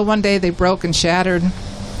 till one day they broke and shattered.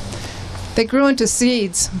 They grew into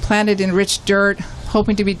seeds, planted in rich dirt,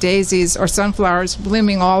 hoping to be daisies or sunflowers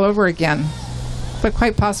blooming all over again, but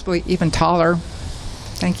quite possibly even taller.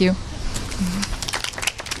 Thank you.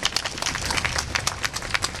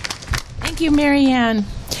 Thank you, Marianne.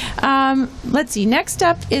 Let's see. Next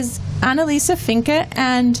up is Annalisa Finke,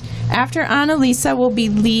 and after Annalisa will be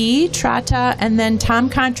Lee Trotta and then Tom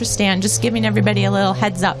Contrastan, just giving everybody a little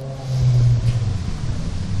heads up.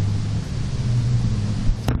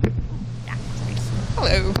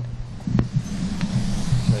 Hello.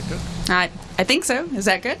 I think so. Is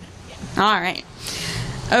that good? Yeah. All right.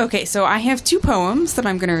 Okay, so I have 2 poems that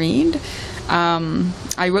I'm going to read.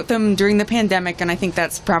 I wrote them during the pandemic, and I think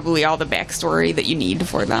that's probably all the backstory that you need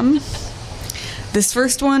for them. This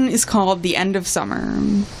first one is called The End of Summer.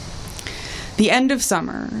 The end of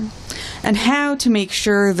summer, and how to make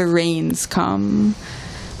sure the rains come.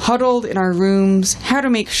 Huddled in our rooms, how to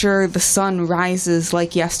make sure the sun rises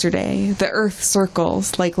like yesterday, the earth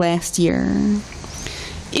circles like last year.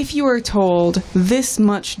 If you are told this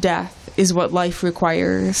much death is what life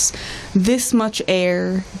requires, this much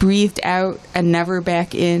air breathed out and never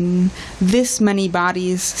back in, this many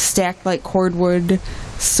bodies stacked like cordwood,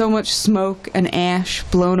 so much smoke and ash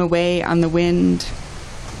blown away on the wind,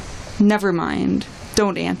 never mind,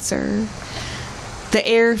 don't answer. The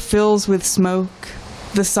air fills with smoke,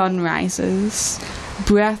 the sun rises,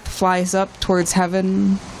 breath flies up towards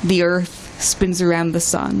heaven, the earth spins around the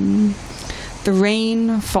sun. The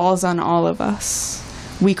rain falls on all of us.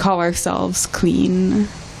 We call ourselves clean.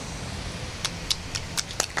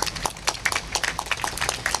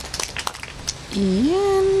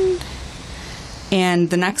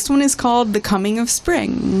 And the next one is called The Coming of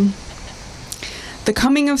Spring. The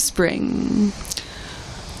Coming of Spring.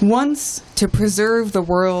 Once, to preserve the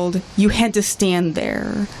world, you had to stand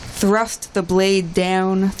there, thrust the blade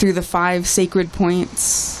down through the 5 sacred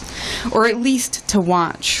points, or at least to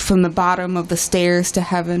watch from the bottom of the stairs to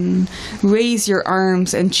heaven, raise your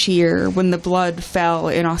arms and cheer when the blood fell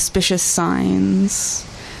in auspicious signs.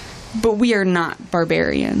 But we are not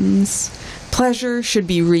barbarians. Pleasure should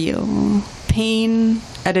be real, pain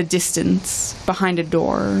at a distance, behind a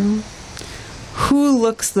door. Who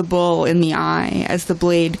looks the bull in the eye as the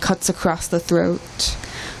blade cuts across the throat?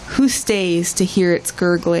 Who stays to hear its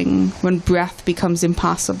gurgling when breath becomes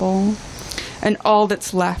impossible? And all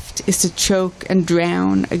that's left is to choke and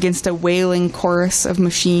drown against a wailing chorus of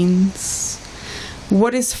machines.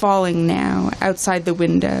 What is falling now outside the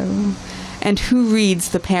window? And who reads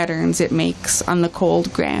the patterns it makes on the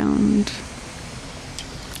cold ground?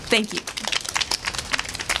 Thank you.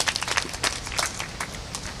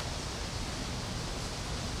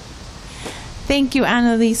 Thank you,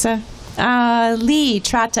 Annalisa. Lee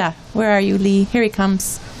Trotta, where are you, Lee? Here he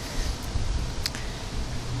comes.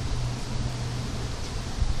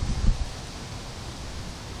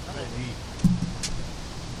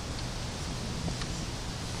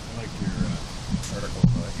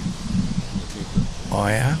 Oh,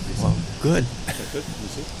 yeah? Well, good.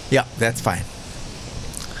 Yeah, that's fine.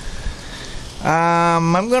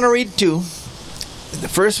 I'm going to read 2. The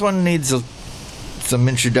first one needs some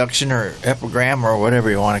introduction or epigram or whatever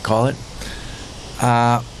you want to call it.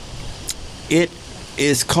 It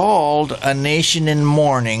is called A Nation in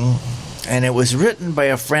Mourning, and it was written by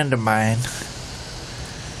a friend of mine,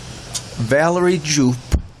 Valerie Jupe,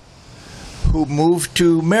 who moved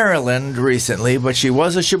to Maryland recently, but she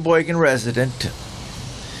was a Sheboygan resident.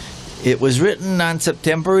 It was written on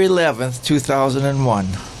September 11th, 2001.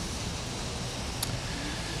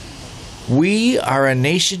 We are a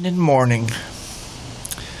nation in mourning.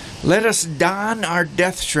 Let us don our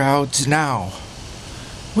death shrouds now.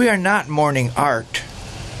 We are not mourning art,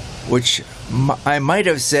 which I might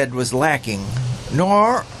have said was lacking,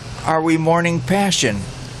 nor are we mourning passion,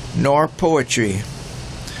 nor poetry.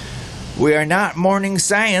 We are not mourning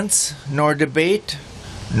science, nor debate,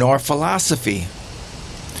 nor philosophy.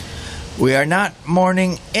 We are not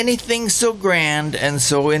mourning anything so grand and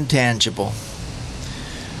so intangible.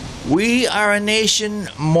 We are a nation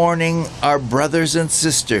mourning our brothers and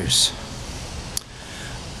sisters,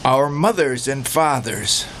 our mothers and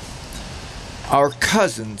fathers, our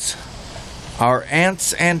cousins, our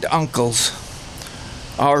aunts and uncles,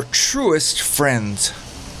 our truest friends.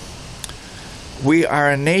 We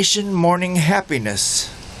are a nation mourning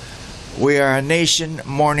happiness. We are a nation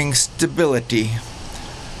mourning stability,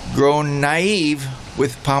 grown naive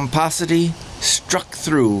with pomposity, struck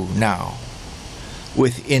through now.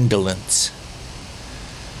 with indolence.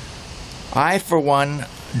 I, for one,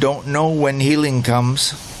 don't know when healing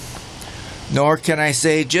comes, nor can I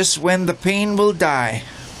say just when the pain will die.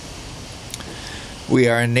 We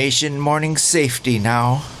are a nation mourning safety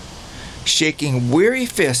now, shaking weary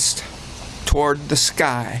fist toward the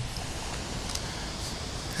sky.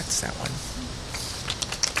 That's that one.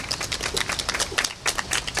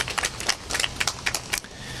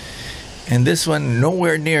 And this one,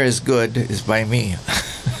 nowhere near as good, is by me.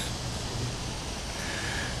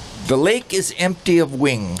 The lake is empty of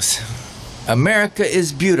wings. America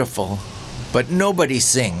is beautiful, but nobody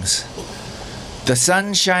sings. The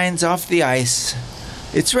sun shines off the ice.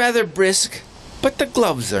 It's rather brisk, but the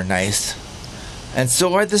gloves are nice. And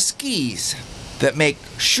so are the skis that make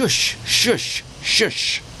shush, shush,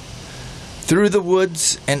 shush. Through the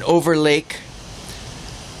woods and over lake,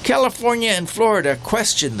 California and Florida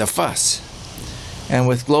question the fuss. And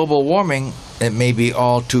with global warming, it may be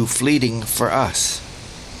all too fleeting for us.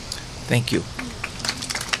 Thank you.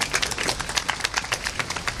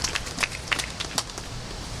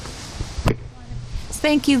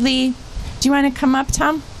 Thank you, Lee. Do you want to come up,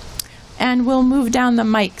 Tom? And we'll move down the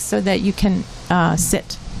mic so that you can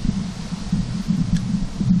sit.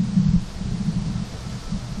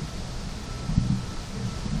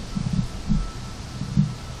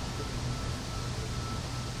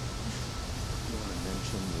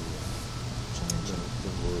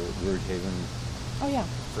 Oh, yeah.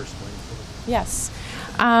 First Wednesday. Yes.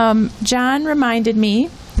 John reminded me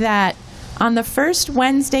that on the first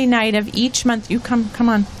Wednesday night of each month, you come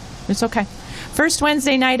on, it's okay. First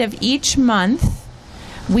Wednesday night of each month,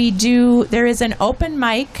 there is an open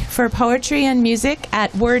mic for poetry and music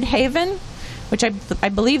at Word Haven, which I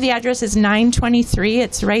believe the address is 923.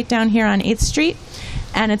 It's right down here on 8th Street.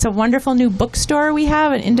 And it's a wonderful new bookstore we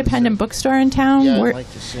have, an independent bookstore in town. Yeah, I'd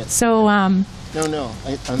like to sit. So, No.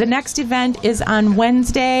 the next event is on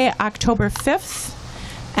Wednesday, October 5th,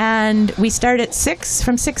 and we start at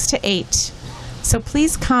from 6 to 8. So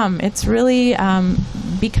please come. It's really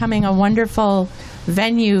becoming a wonderful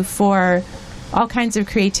venue for all kinds of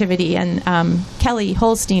creativity. And Kelly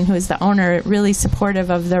Holstein, who is the owner, really supportive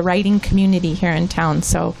of the writing community here in town.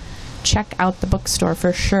 So check out the bookstore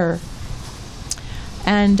for sure.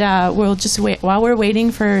 And we'll just wait while we're waiting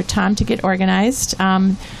for Tom to get organized.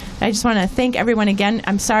 I just want to thank everyone again.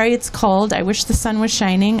 I'm sorry it's cold. I wish the sun was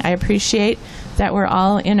shining. I appreciate that we're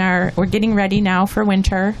all we're getting ready now for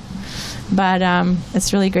winter. But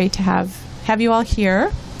it's really great to have you all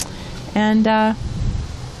here. And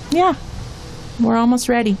yeah, we're almost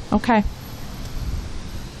ready. Okay.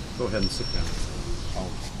 Go ahead and sit down.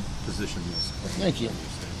 I'll position this. Thank you.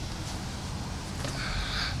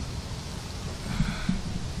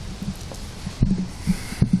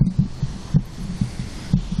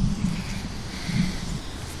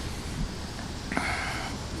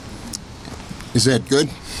 Is that good?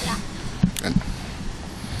 Yeah. Good.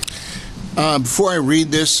 Before I read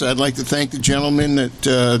this, I'd like to thank the gentleman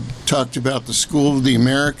that talked about the School of the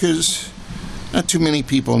Americas. Not too many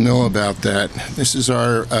people know about that. This is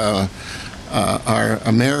our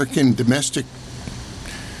American domestic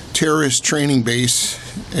terrorist training base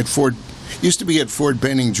at used to be at Fort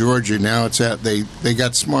Benning, Georgia. Now it's they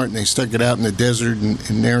got smart and they stuck it out in the desert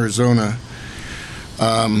in Arizona.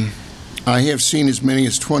 I have seen as many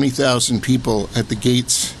as 20,000 people at the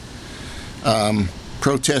gates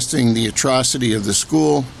protesting the atrocity of the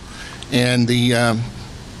school and the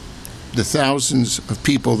thousands of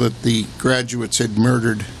people that the graduates had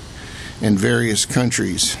murdered in various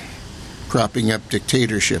countries, propping up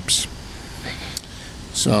dictatorships.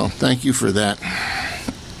 So thank you for that.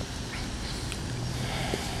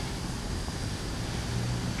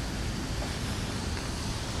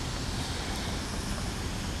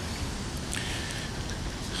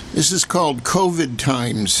 This is called COVID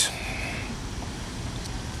times.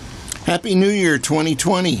 Happy New Year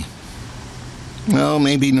 2020. Well,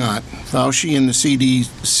 maybe not. Fauci and the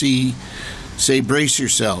CDC say brace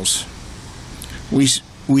yourselves. We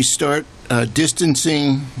start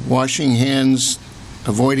distancing, washing hands,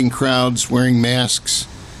 avoiding crowds, wearing masks.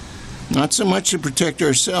 Not so much to protect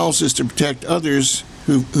ourselves as to protect others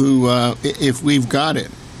who if we've got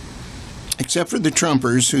it. Except for the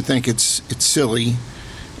Trumpers who think it's silly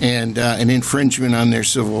and an infringement on their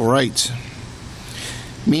civil rights.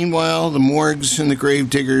 Meanwhile, the morgues and the grave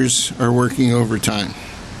diggers are working overtime.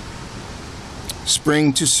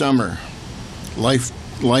 Spring to summer,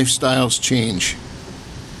 lifestyles change.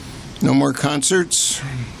 No more concerts,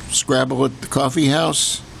 Scrabble at the coffee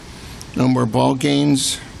house, no more ball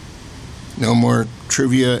games, no more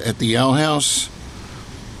trivia at the Ale House,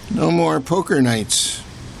 no more poker nights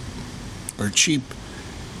or cheap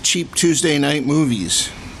cheap Tuesday night movies.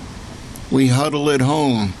 We huddle at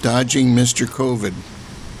home, dodging Mr. COVID.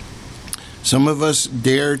 Some of us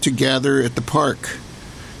dare to gather at the park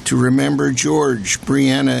to remember George,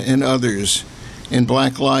 Brianna, and others in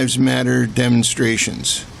Black Lives Matter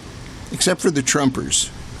demonstrations, except for the Trumpers,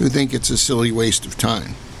 who think it's a silly waste of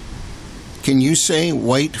time. Can you say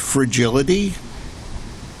white fragility?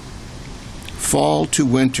 Fall to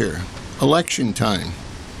winter, election time.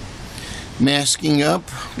 Masking up,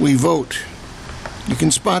 we vote. You can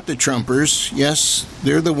spot the Trumpers. Yes,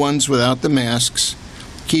 they're the ones without the masks,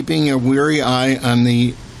 keeping a weary eye on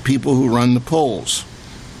the people who run the polls.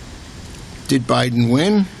 Did Biden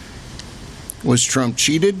win? Was Trump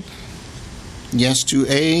cheated? Yes to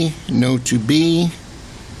A, no to B.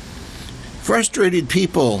 Frustrated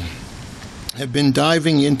people have been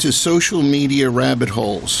diving into social media rabbit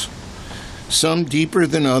holes, some deeper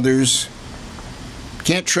than others.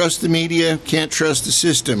 Can't trust the media, can't trust the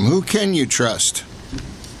system. Who can you trust?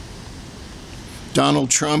 Donald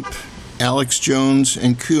Trump, Alex Jones,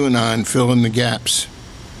 and QAnon fill in the gaps.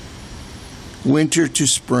 Winter to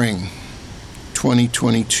spring,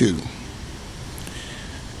 2022.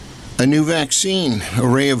 A new vaccine, a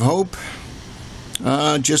ray of hope.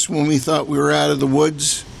 Just when we thought we were out of the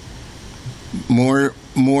woods, more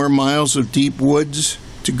miles of deep woods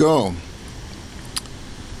to go.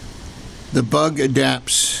 The bug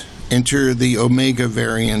adapts. Enter the Omega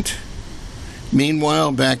variant.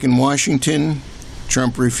 Meanwhile, back in Washington,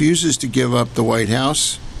 Trump refuses to give up the White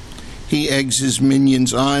House. He eggs his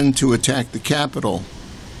minions on to attack the Capitol.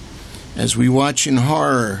 As we watch in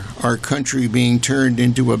horror our country being turned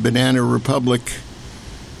into a banana republic,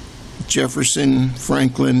 Jefferson,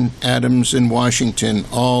 Franklin, Adams, and Washington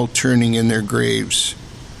all turning in their graves.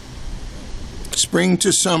 Spring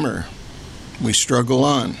to summer, we struggle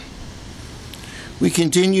on. We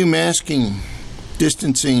continue masking,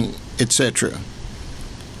 distancing, etc.,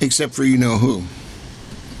 except for you-know-who.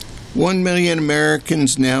 1 million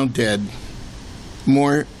Americans now dead.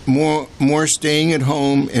 More staying at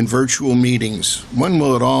home and virtual meetings. When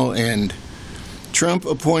will it all end?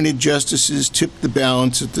 Trump-appointed justices tipped the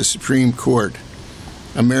balance at the Supreme Court.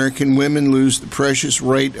 American women lose the precious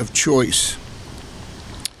right of choice.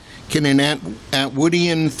 Can an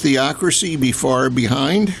Atwoodian theocracy be far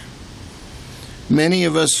behind? Many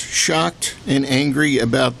of us shocked and angry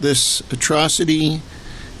about this atrocity,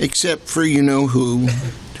 except for you-know-who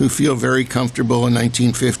feel very comfortable in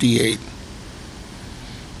 1958.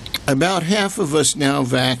 About half of us now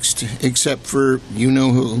vaxxed, except for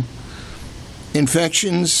you-know-who.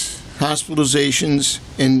 Infections, hospitalizations,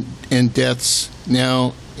 and deaths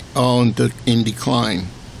now all in decline.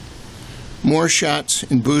 More shots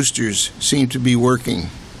and boosters seem to be working.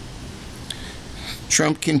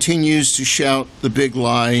 Trump continues to shout the big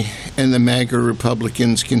lie, and the MAGA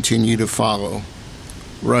Republicans continue to follow.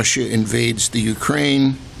 Russia invades the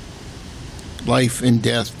Ukraine. Life and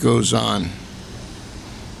death goes on.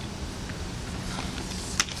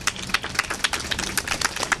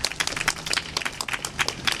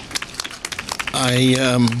 I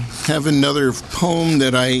have another poem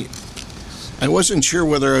that I wasn't sure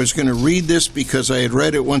whether I was going to read this because I had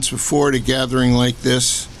read it once before at a gathering like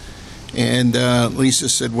this. And Lisa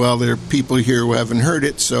said, well, there are people here who haven't heard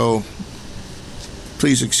it, so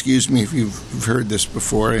please excuse me if you've heard this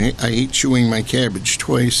before. I hate chewing my cabbage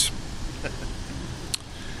twice.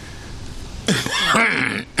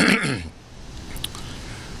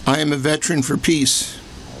 I am a veteran for peace.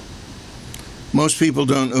 Most people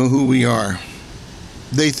don't know who we are.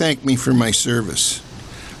 They thank me for my service.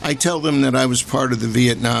 I tell them that I was part of the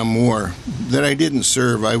Vietnam War, that I didn't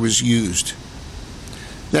serve, I was used.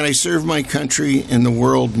 That I served my country and the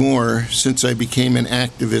world more since I became an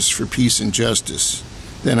activist for peace and justice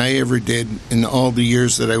than I ever did in all the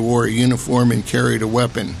years that I wore a uniform and carried a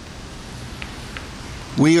weapon.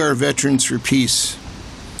 We are veterans for peace.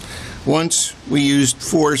 Once we used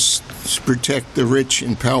force to protect the rich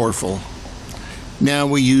and powerful. Now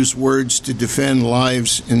we use words to defend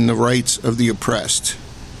lives and the rights of the oppressed.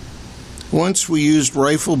 Once we used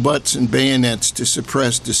rifle butts and bayonets to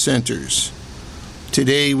suppress dissenters.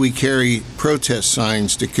 Today we carry protest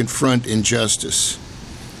signs to confront injustice.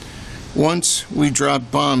 Once we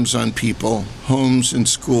dropped bombs on people, homes, and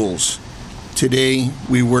schools. Today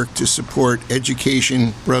we work to support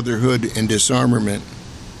education, brotherhood, and disarmament.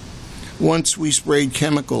 Once we sprayed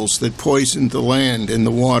chemicals that poisoned the land and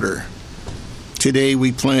the water. Today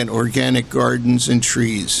we plant organic gardens and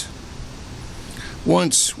trees.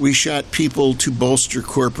 Once we shot people to bolster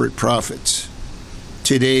corporate profits.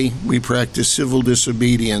 Today we practice civil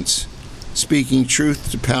disobedience, speaking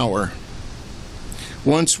truth to power.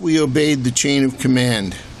 Once we obeyed the chain of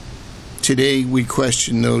command. Today, we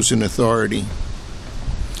question those in authority.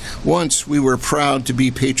 Once, we were proud to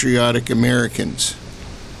be patriotic Americans.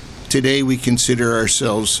 Today, we consider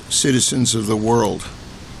ourselves citizens of the world.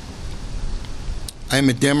 I'm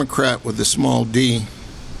a Democrat with a small d.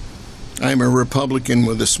 I'm a Republican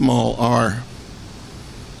with a small r.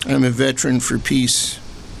 I'm a veteran for peace,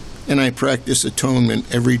 and I practice atonement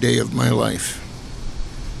every day of my life.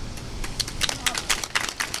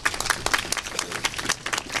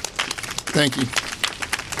 Thank you.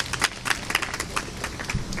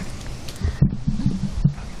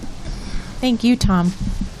 Thank you, Tom.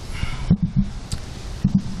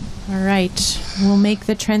 All right, we'll make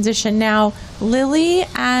the transition now. Lily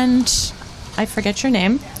and, I forget your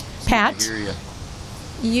name, Pat.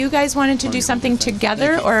 You guys wanted to do something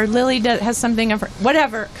together, or Lily has something of her,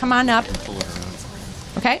 whatever, come on up.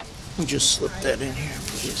 Okay? Just slip that in here,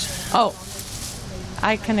 please. Oh,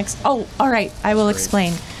 I can, all right, I will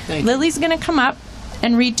explain. Lily's going to come up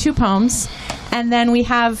and read 2 poems, and then we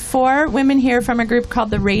have 4 women here from a group called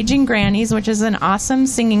the Raging Grannies, which is an awesome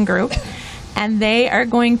singing group, and they are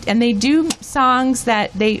going, and they do songs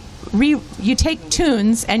that you take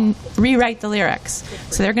tunes and rewrite the lyrics.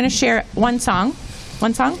 So they're going to share one song,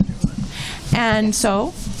 and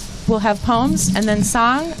so we'll have poems and then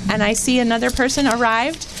song, and I see another person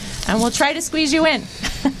arrived, and we'll try to squeeze you in.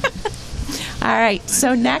 All right,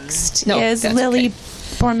 so next is Lily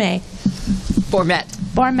Bormet.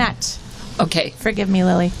 Okay. Forgive me,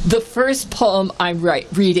 Lily. The first poem I'm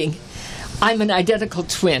reading, I'm an identical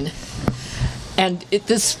twin. And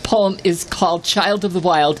this poem is called Child of the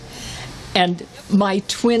Wild. And my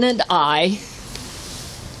twin and I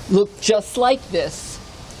look just like this,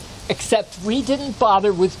 except we didn't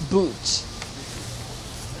bother with boots.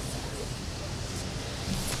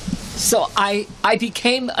 So I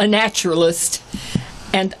became a naturalist,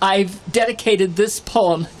 and I've dedicated this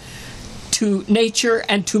poem to nature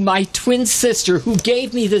and to my twin sister, who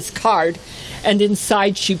gave me this card, and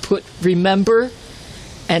inside she put, "Remember,"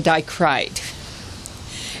 and I cried.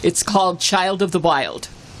 It's called Child of the Wild.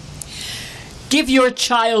 Give your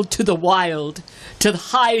child to the wild, to the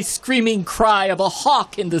high screaming cry of a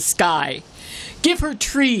hawk in the sky. Give her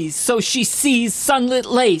trees so she sees sunlit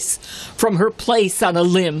lace from her place on a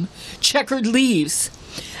limb, checkered leaves,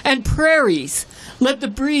 and prairies. Let the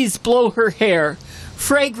breeze blow her hair,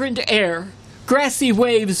 fragrant air, grassy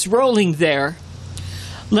waves rolling there.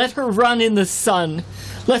 Let her run in the sun,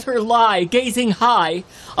 let her lie gazing high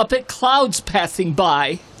up at clouds passing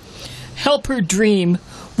by. Help her dream,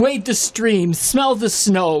 wade the stream, smell the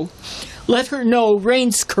snow. Let her know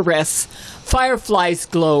rain's caress, fireflies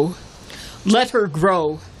glow. Let her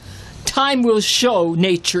grow. Time will show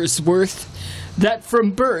nature's worth, that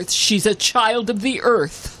from birth she's a child of the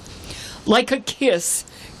earth. Like a kiss,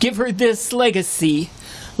 give her this legacy.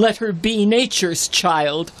 Let her be nature's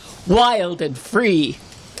child, wild and free.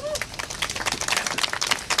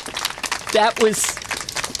 That was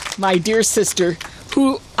my dear sister,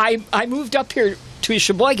 who I moved up here to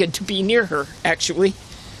Sheboygan to be near her, actually.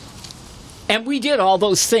 And we did all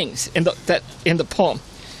those things in the poem.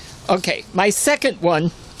 Okay, my second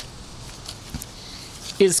one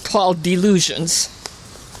is called Delusions.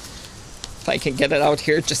 If I can get it out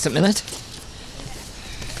here, just a minute.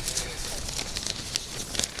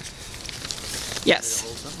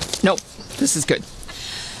 Yes. Nope, this is good.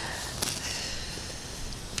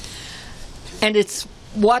 And it's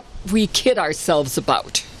what we kid ourselves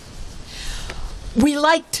about. We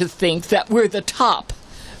like to think that we're the top,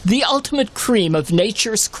 the ultimate cream of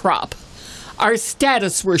nature's crop. Our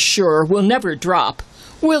status, we're sure, will never drop.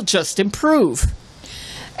 We'll just improve.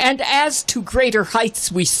 And as to greater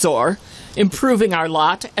heights we soar, improving our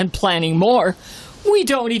lot and planning more, we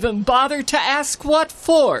don't even bother to ask what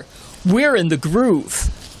for. We're in the groove.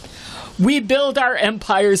 We build our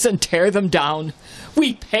empires and tear them down.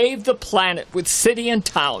 We pave the planet with city and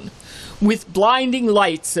town. With blinding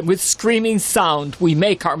lights and with screaming sound, we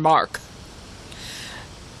make our mark.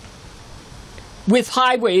 With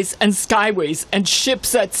highways and skyways and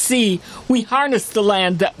ships at sea, we harness the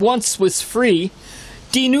land that once was free,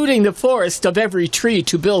 denuding the forest of every tree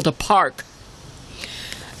to build a park.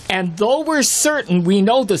 And though we're certain we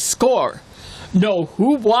know the score, know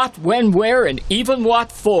who, what, when, where, and even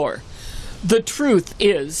what for, the truth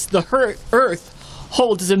is the earth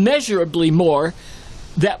holds immeasurably more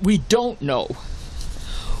that we don't know.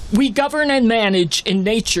 We govern and manage in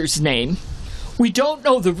nature's name. We don't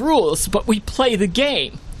know the rules, but we play the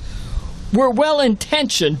game. We're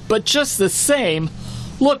well-intentioned, but just the same,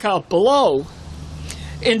 look out below.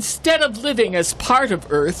 Instead of living as part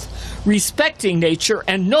of Earth, respecting nature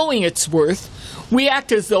and knowing its worth, we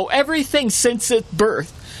act as though everything since its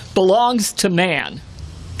birth belongs to man.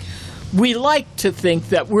 We like to think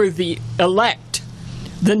that we're the elect,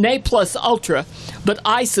 the ne plus ultra, but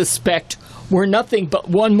I suspect we're nothing but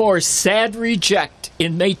one more sad reject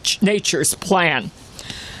in nature's plan.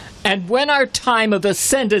 And when our time of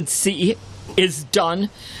ascendancy is done,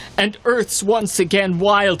 and Earth's once again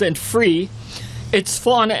wild and free, its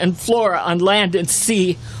fauna and flora on land and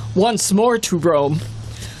sea once more to roam,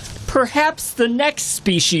 perhaps the next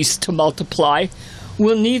species to multiply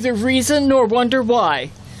will neither reason nor wonder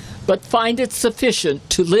why, but find it sufficient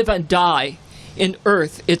to live and die in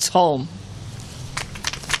Earth its home.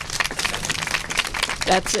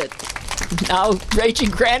 That's it. Now, Raging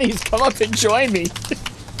Grannies, come up and join me.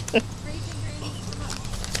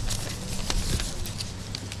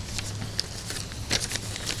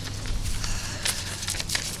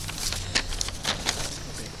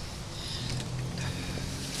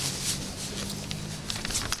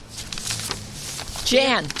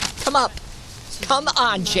 Jan, come up. Come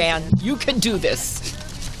on, Jan. You can do this.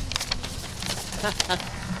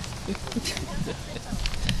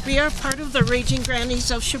 We are part of the Raging Grannies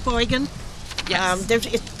of Sheboygan. Yes. There's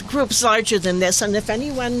groups larger than this, and if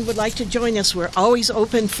anyone would like to join us, we're always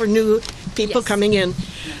open for new people coming in.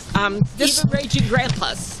 Even Raging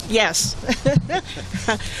Grandpas. Yes.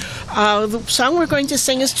 The song we're going to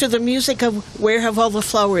sing is to the music of Where Have All the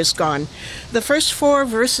Flowers Gone? The first 4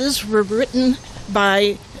 verses were written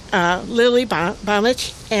by Lily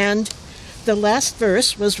Bonnet, and the last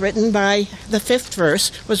verse was written by, the 5th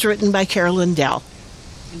verse was written by Carolyn Dell.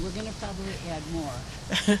 And we're going to probably add more.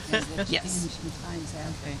 Yes. Times,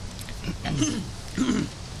 aren't they?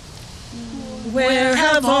 Where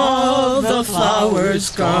have all the flowers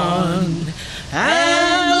gone?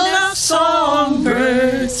 And the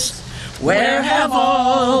songbirds? Where have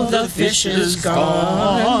all the fishes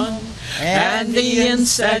gone? And the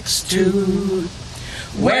insects too?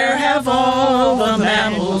 Where have all the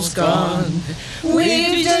mammals gone?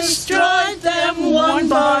 We've destroyed them one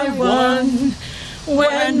by one.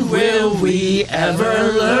 When will we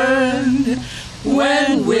ever learn?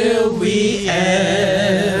 When will we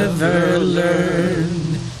ever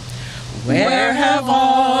learn? Where have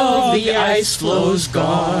all the ice floes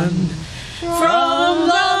gone? From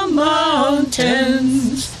the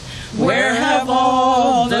mountains, where have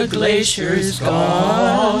all the glaciers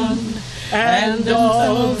gone? And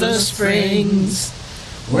all the springs,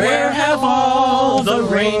 where have all the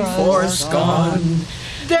rainforests gone?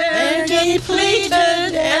 They're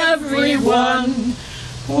depleted, everyone.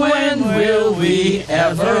 When will we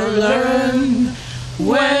ever learn?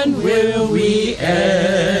 When will we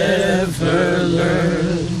ever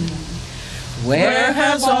learn? Where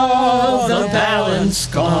has all the balance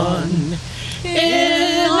gone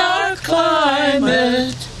in our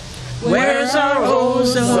climate? Where's our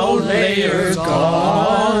ozone layer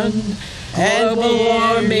gone? And the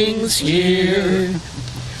warming's here.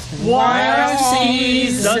 Why are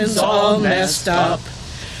seasons all messed up?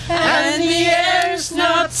 And the air's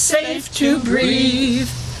not safe to breathe.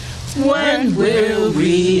 When will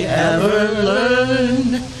we ever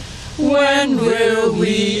learn? When will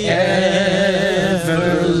we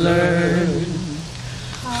ever learn?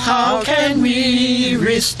 How can we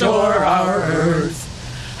restore our earth?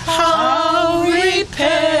 How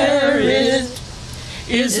repair it?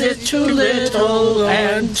 Is it too little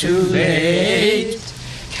and too late?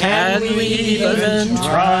 Can we even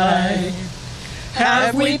try?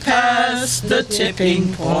 Have we passed the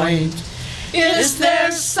tipping point? Is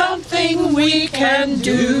there something we can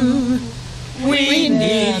do? We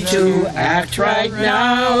need to act right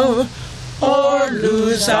now, or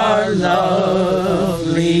lose our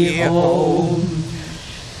lovely home.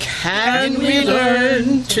 Can we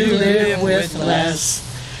learn to live with less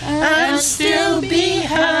and still be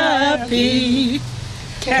happy?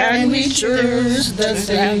 Can we choose the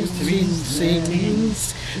things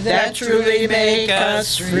that truly make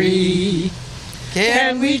us free?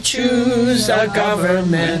 Can we choose a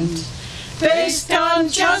government based on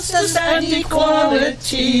justice and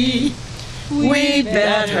equality? We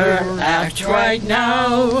better act right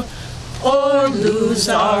now, or lose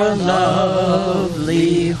our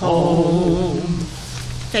lovely home.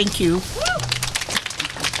 Thank you.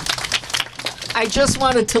 I just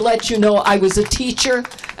wanted to let you know I was a teacher,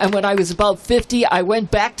 and when I was about 50, I went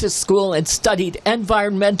back to school and studied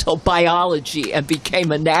environmental biology and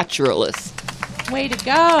became a naturalist. Way to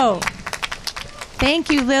go. Thank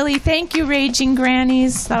you, Lily. Thank you, Raging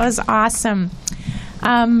Grannies. That was awesome.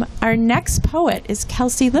 Our next poet is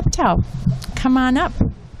Kelsey Liptow. Come on up.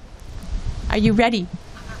 Are you ready?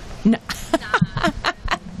 No.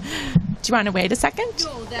 Do you want to wait a second?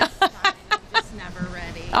 No, that's fine. I'm just never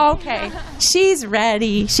ready. Okay. She's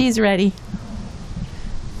ready. She's ready.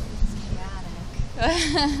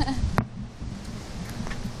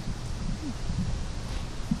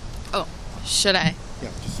 Oh, should I? Yeah,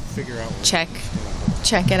 just figure out. Check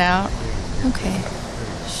it out. Okay.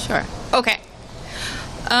 Sure. Okay.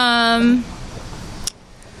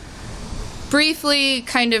 Briefly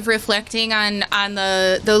kind of reflecting on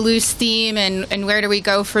the loose theme and where do we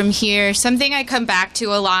go from here. Something I come back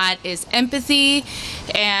to a lot is empathy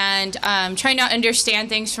and trying to understand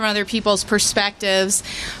things from other people's perspectives.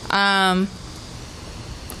 And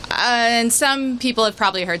some people have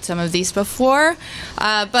probably heard some of these before,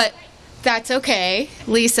 but that's okay.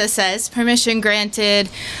 Lisa says, permission granted.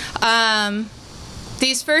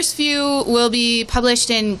 These first few will be published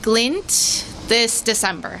in Glint this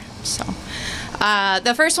December. So,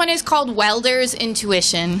 the first one is called Welder's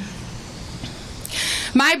Intuition.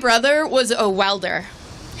 My brother was a welder.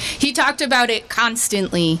 He talked about it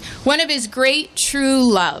constantly, one of his great true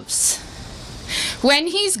loves. When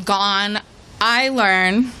he's gone, I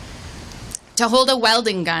learn to hold a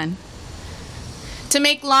welding gun, to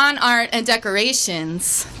make lawn art and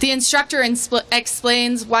decorations. The instructor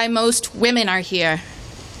explains why most women are here.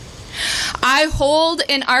 I hold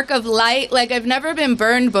an arc of light like I've never been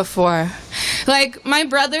burned before. Like my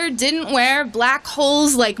brother didn't wear black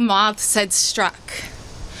holes like moths had struck.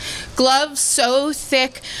 Gloves so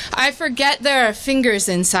thick, I forget there are fingers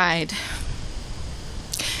inside.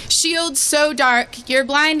 Shield so dark, you're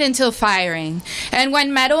blind until firing. And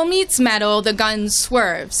when metal meets metal, the gun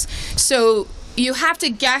swerves. So you have to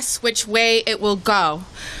guess which way it will go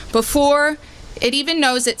before it even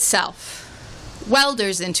knows itself.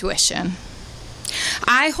 Welder's intuition.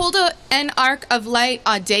 I hold an arc of light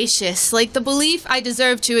audacious, like the belief I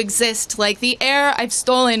deserve to exist, like the air I've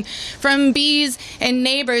stolen from bees and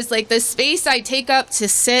neighbors, like the space I take up to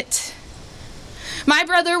sit. My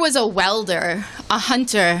brother was a welder, a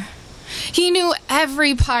hunter. He knew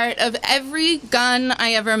every part of every gun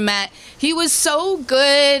I ever met. He was so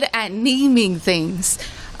good at naming things,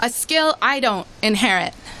 a skill I don't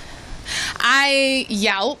inherit. I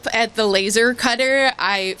yelp at the laser cutter.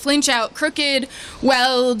 I flinch out crooked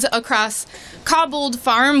welds across cobbled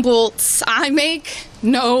farm bolts. I make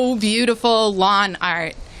no beautiful lawn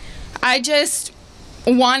art. I just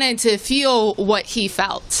wanted to feel what he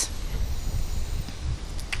felt.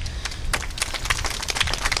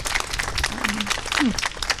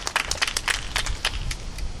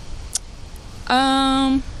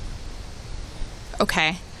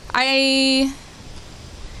 Okay. I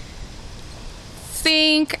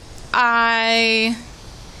think I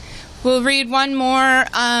will read one more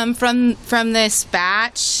from this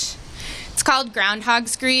batch. It's called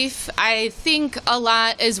Groundhog's Grief. I think a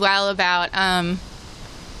lot as well about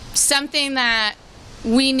something that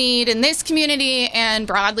we need in this community and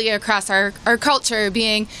broadly across our culture,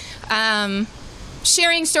 being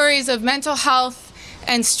sharing stories of mental health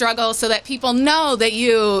and struggle so that people know that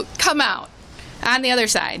you come out on the other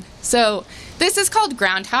side. So this is called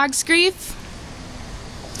Groundhog's Grief.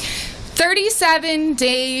 37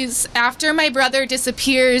 days after my brother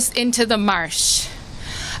disappears into the marsh,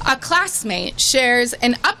 a classmate shares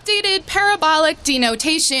an updated parabolic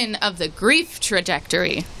denotation of the grief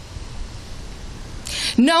trajectory.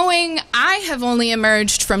 Knowing I have only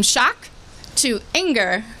emerged from shock to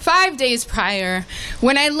anger 5 days prior,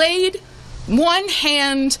 when I laid one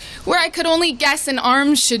hand where I could only guess an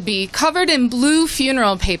arm should be, covered in blue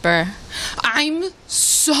funeral paper, I'm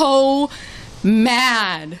so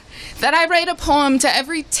mad that I write a poem to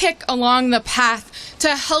every tick along the path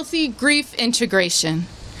to healthy grief integration.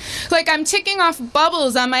 Like I'm ticking off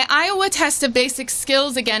bubbles on my Iowa test of basic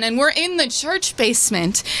skills again, and we're in the church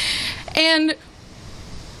basement. And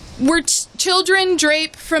we're children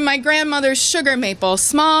drape from my grandmother's sugar maple,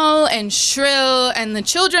 small and shrill, and the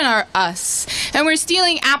children are us. And we're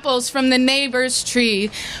stealing apples from the neighbor's tree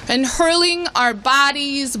and hurling our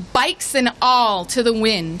bodies, bikes and all, to the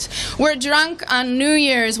wind. We're drunk on New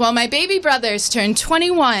Year's while my baby brothers turn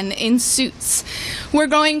 21 in suits. We're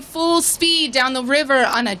going full speed down the river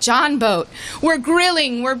on a John boat. We're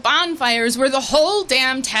grilling, we're bonfires, we're the whole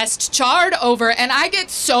damn test charred over, and I get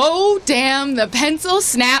so damn the pencil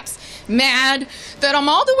snaps mad that I'm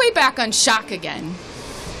all the way back on shock again.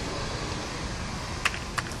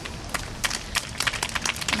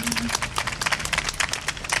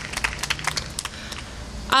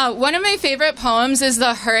 One of my favorite poems is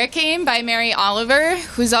The Hurricane by Mary Oliver,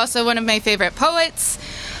 who's also one of my favorite poets.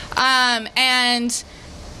 And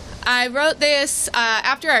I wrote this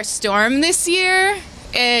after our storm this year.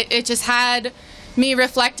 It just had me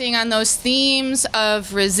reflecting on those themes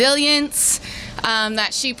of resilience,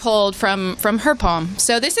 that she pulled from her poem.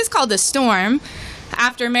 So this is called The Storm,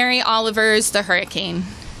 after Mary Oliver's The Hurricane.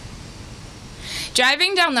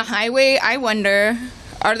 Driving down the highway, I wonder,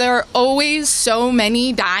 are there always so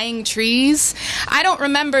many dying trees? I don't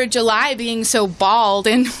remember July being so bald,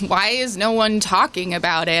 and why is no one talking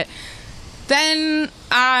about it? Then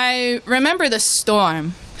I remember the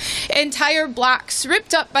storm. Entire blocks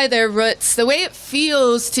ripped up by their roots, the way it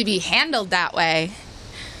feels to be handled that way.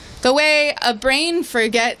 The way a brain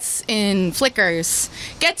forgets in flickers,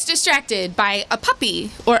 gets distracted by a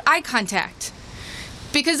puppy or eye contact.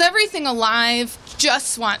 Because everything alive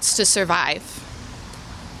just wants to survive.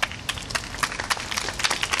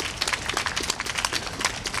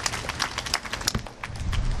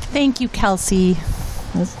 Thank you, Kelsey.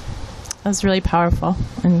 That was really powerful,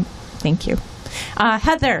 and thank you.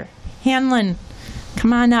 Heather Hanlon,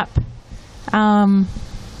 come on up.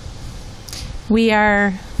 We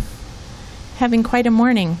are having quite a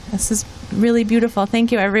morning. This is really beautiful.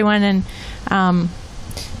 Thank you, everyone, and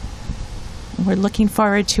we're looking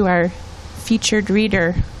forward to our featured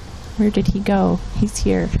reader. Where did he go? He's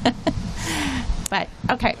here. But,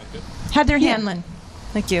 okay. Heather Hanlon.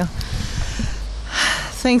 Thank you.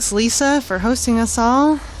 Thanks, Lisa, for hosting us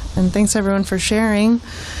all, and thanks, everyone, for sharing.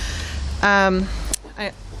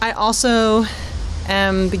 I also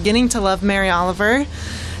am beginning to love Mary Oliver.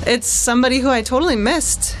 It's somebody who I totally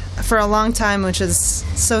missed for a long time, which is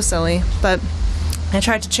so silly, but I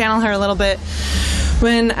tried to channel her a little bit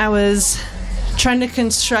when I was trying to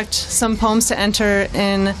construct some poems to enter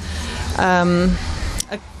in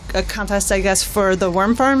a contest, I guess, for the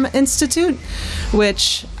Worm Farm Institute,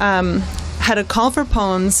 which had a call for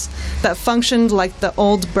poems that functioned like the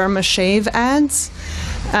old Burma Shave ads.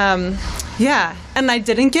 Yeah, and I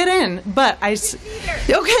didn't get in, but okay,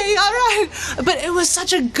 all right. But it was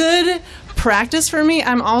such a good practice for me.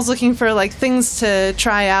 I'm always looking for like things to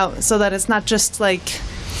try out so that it's not just like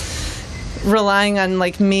relying on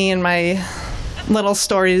like me and my little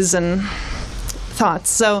stories and thoughts.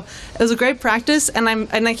 So it was a great practice, and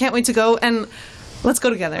I can't wait to go and let's go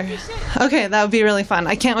together. Okay, that would be really fun.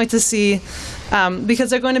 I can't wait to see because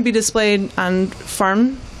they're going to be displayed on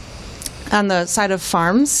the side of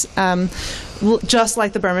farms, just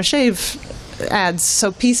like the Burma Shave ads,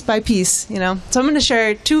 so piece by piece, you know. So I'm going to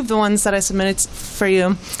share two of the ones that I submitted for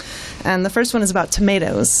you, and the first one is about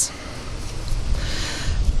tomatoes.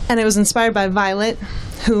 And it was inspired by Violet,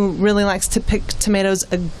 who really likes to pick tomatoes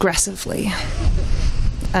aggressively.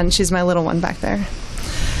 And she's my little one back there.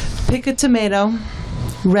 Pick a tomato,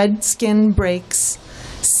 red skin breaks,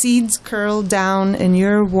 seeds curl down in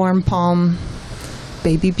your warm palm,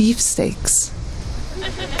 baby beefsteaks.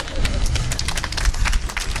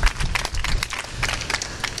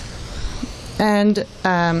 And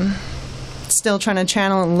still trying to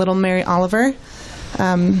channel little Mary Oliver,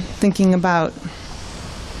 thinking about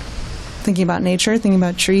nature, thinking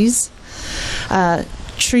about trees.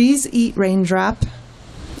 Trees eat raindrop,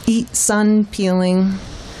 eat sun peeling,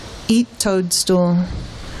 eat toadstool,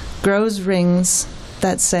 grows rings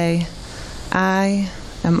that say, I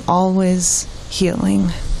am always healing.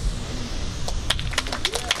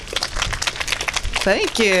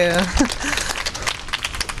 Thank you.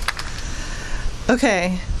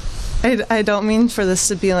 Okay, I don't mean for this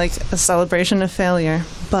to be like a celebration of failure,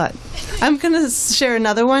 but I'm going to share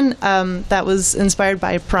another one that was inspired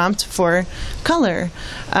by a prompt for color,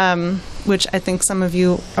 which I think some of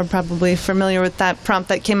you are probably familiar with that prompt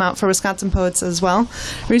that came out for Wisconsin Poets as well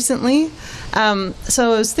recently.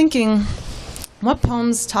 So I was thinking, what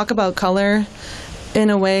poems talk about color in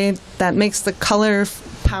a way that makes the color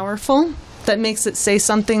powerful, that makes it say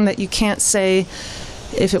something that you can't say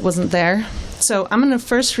if it wasn't there? So I'm going to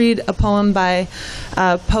first read a poem by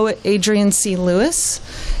poet Adrian C. Lewis,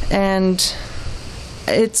 and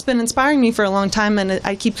it's been inspiring me for a long time, and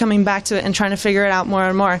I keep coming back to it and trying to figure it out more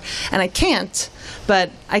and more, and I can't,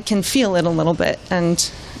 but I can feel it a little bit,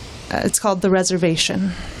 and it's called The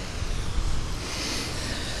Reservation.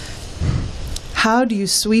 How do you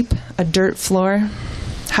sweep a dirt floor?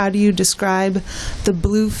 How do you describe the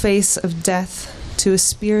blue face of death to a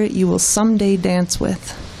spirit you will someday dance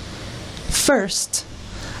with? First,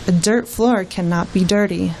 a dirt floor cannot be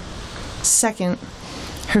dirty. Second,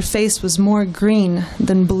 her face was more green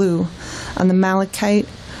than blue on the malachite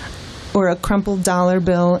or a crumpled dollar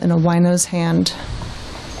bill in a wino's hand.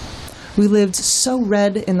 We lived so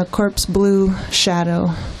red in the corpse blue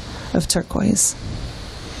shadow of turquoise.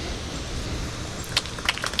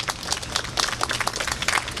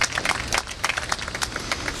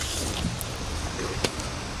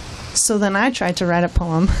 So then I tried to write a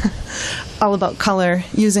poem all about color,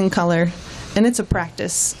 using color, and it's a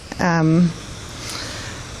practice.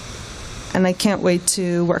 and I can't wait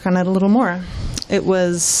to work on it a little more. It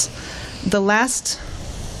was the last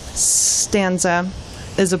stanza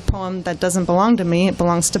is a poem that doesn't belong to me. It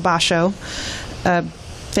belongs to Basho, a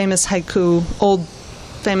famous haiku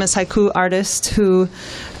artist who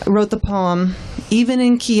wrote the poem, "Even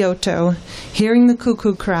in Kyoto, hearing the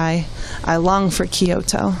cuckoo cry, I long for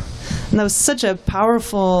Kyoto." And that was such a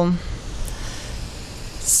powerful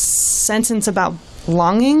sentence about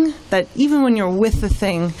longing, that even when you're with the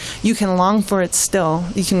thing, you can long for it still.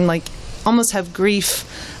 You can almost have grief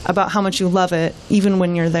about how much you love it, even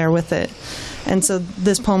when you're there with it. And so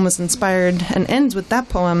this poem was inspired and ends with that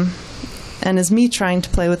poem, and is me trying to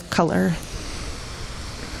play with color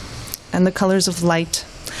and the colors of light.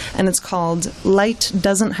 And it's called "Light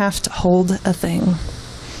Doesn't Have to Hold a Thing."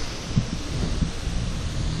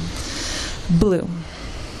 Blue.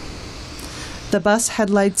 The bus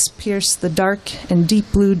headlights pierce the dark and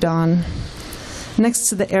deep blue dawn. Next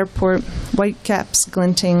to the airport, white caps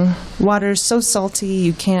glinting, water so salty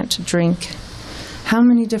you can't drink. How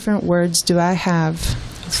many different words do I have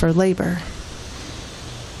for labor?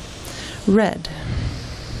 Red.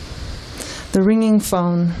 The ringing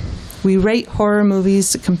phone. We rate horror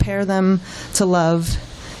movies to compare them to love.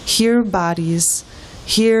 Here bodies,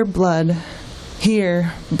 here blood,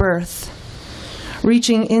 here birth.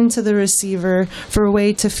 Reaching into the receiver for a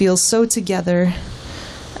way to feel so together.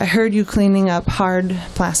 I heard you cleaning up hard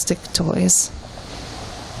plastic toys.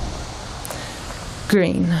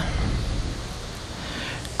 Green.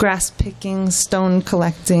 Grass picking, stone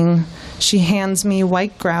collecting. She hands me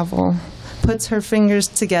white gravel, puts her fingers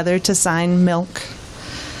together to sign milk.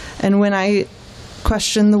 And when I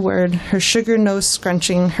question the word, her sugar nose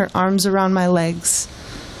scrunching, her arms around my legs.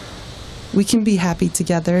 We can be happy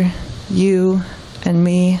together, you and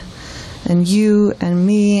me, and you and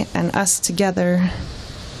me and us together.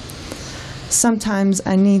 Sometimes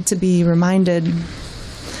I need to be reminded,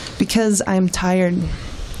 because I'm tired,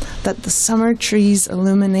 that the summer trees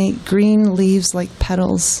illuminate green leaves like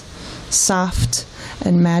petals, soft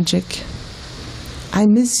and magic. I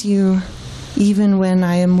miss you even when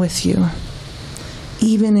I am with you.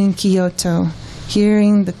 Even in Kyoto,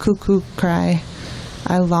 hearing the cuckoo cry,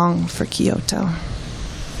 I long for Kyoto.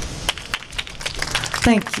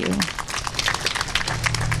 Thank you.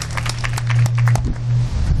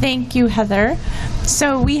 Thank you, Heather.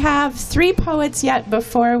 So we have 3 poets yet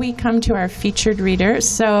before we come to our featured reader.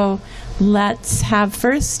 So let's have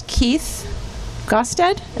first Keith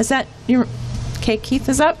Gosted. Is that your... Okay, Keith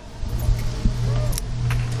is up.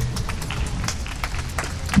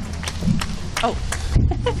 Oh.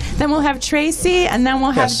 Then we'll have Tracy, and then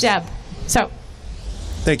we'll have Deb. So.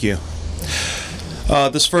 Thank you.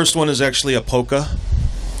 This first one is actually a polka.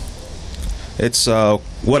 It's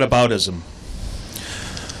whataboutism.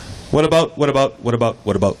 What about polka? What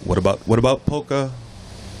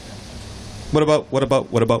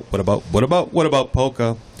about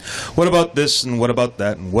polka? What about this and what about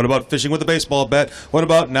that? And what about fishing with a baseball bat? What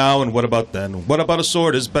about now and what about then? What about a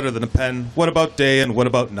sword is better than a pen? What about day and what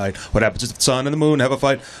about night? What happens if the sun and the moon have a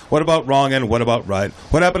fight? What about wrong and what about right?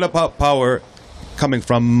 What happened about power coming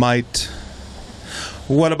from might?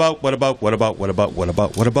 What about polka? What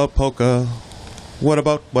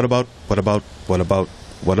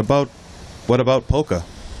about polka?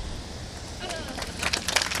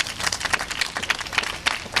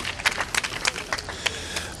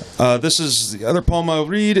 This is the other poem I'll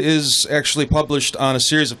read, is actually published on a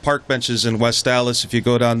series of park benches in West Dallas. If you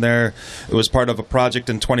go down there, it was part of a project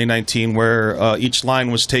in 2019 where each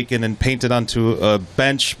line was taken and painted onto a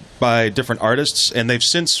bench by different artists, and they've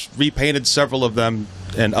since repainted several of them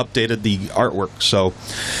and updated the artwork. So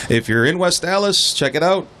if you're in West Dallas, check it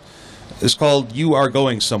out. It's called You Are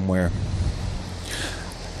Going Somewhere.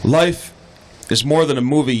 Life is more than a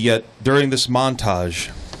movie, yet during this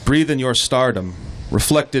montage, breathe in your stardom,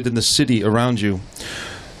 reflected in the city around you.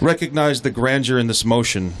 Recognize the grandeur in this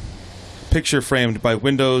motion. Picture framed by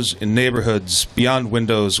windows in neighborhoods, beyond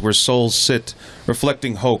windows where souls sit,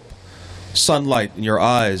 reflecting hope. Sunlight in your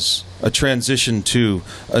eyes, a transition to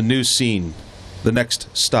a new scene, the next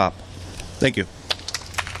stop. Thank you.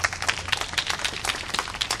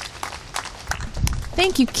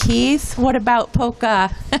 Thank you, Keith. What about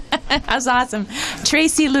polka? That's awesome.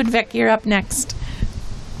 Tracy Ludwig, you're up next.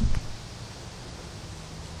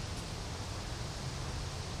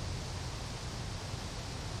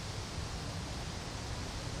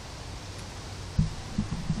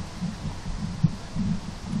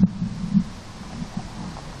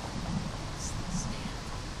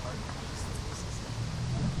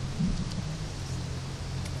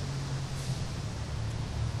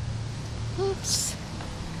 Oops.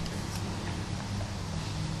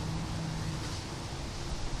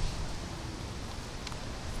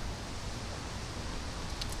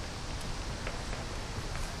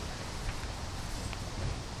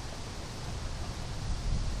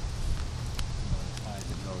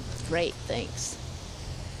 Great, thanks.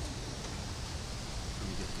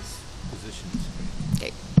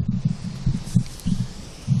 Okay.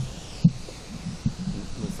 A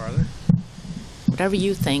little farther? Whatever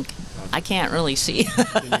you think. I can't really see. Can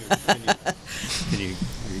you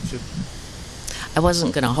reach it? I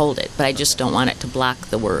wasn't going to hold it, but I just don't want it to block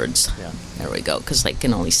the words. Yeah. There we go, because I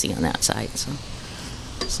can only see on that side.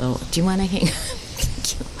 So do you want to hang?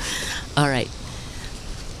 Thank you. All right.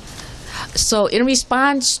 So in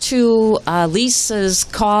response to Lisa's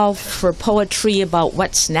call for poetry about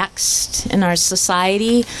what's next in our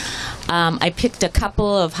society, I picked a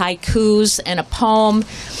couple of haikus and a poem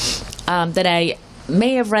that I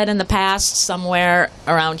may have read in the past somewhere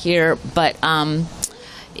around here, but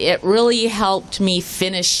it really helped me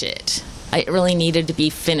finish it. It really needed to be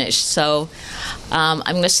finished. So I'm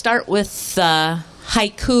going to start with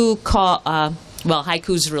haiku called, well,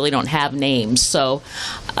 haikus really don't have names, so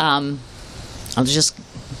I'll just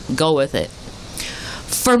go with it.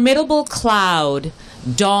 Formidable cloud,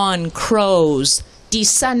 dawn crows,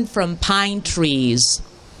 descend from pine trees,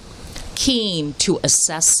 keen to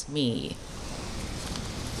assess me.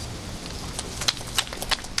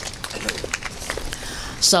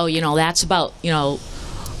 So, that's about,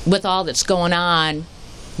 with all that's going on,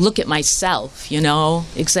 look at myself,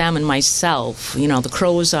 examine myself. The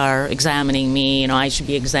crows are examining me, I should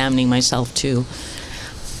be examining myself too.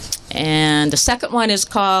 And the second one is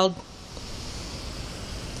called,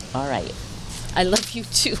 all right, I love you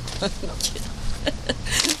too.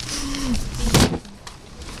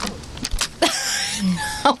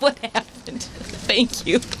 What happened? Thank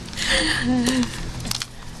you.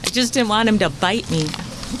 I just didn't want him to bite me.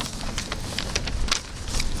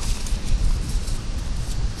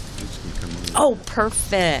 Oh,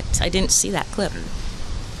 perfect. I didn't see that clip.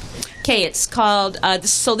 Okay, it's called,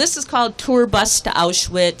 so this is called Tour Bus to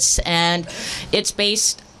Auschwitz, and it's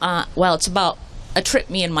based, it's about a trip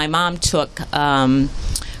me and my mom took to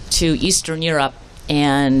Eastern Europe,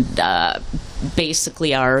 and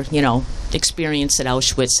basically our, experience at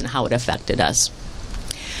Auschwitz and how it affected us.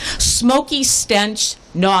 Smoky stench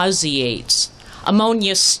nauseates.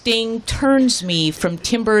 Ammonia sting turns me from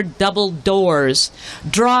timbered double doors,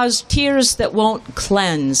 draws tears that won't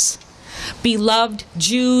cleanse. Beloved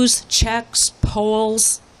Jews, Czechs,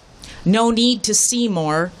 Poles, no need to see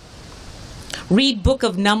more. Read Book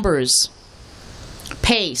of Numbers.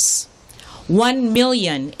 Pace.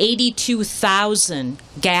 1,082,000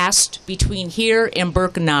 gassed between here and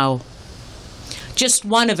Birkenau. Just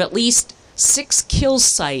one of at least 6 kill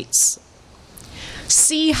sites.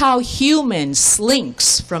 See how human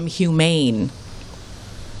slinks from humane.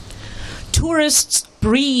 Tourists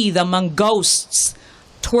breathe among ghosts,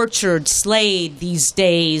 tortured, slayed these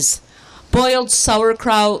days. Boiled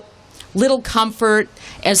sauerkraut, little comfort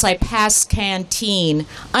as I pass canteen,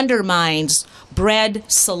 undermines bread,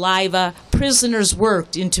 saliva, prisoners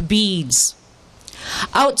worked into beads.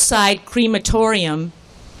 Outside crematorium,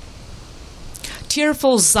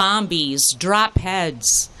 tearful zombies drop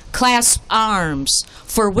heads, clasp arms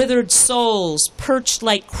for withered souls perched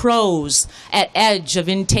like crows at edge of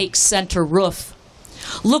intake center roof,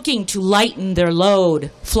 looking to lighten their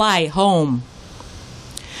load, fly home.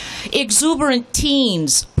 Exuberant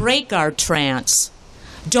teens break our trance.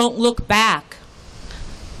 Don't look back.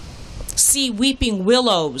 See weeping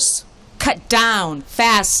willows cut down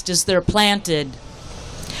fast as they're planted,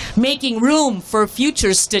 making room for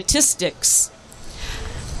future statistics.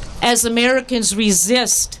 As Americans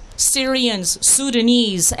resist, Syrians,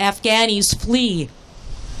 Sudanese, Afghanis flee.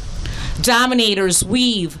 Dominators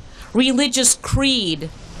weave religious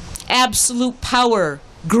creed, absolute power,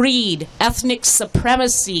 greed, ethnic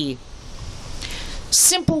supremacy.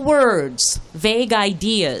 Simple words, vague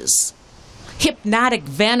ideas, hypnotic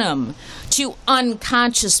venom to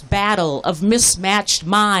unconscious battle of mismatched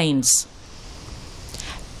minds.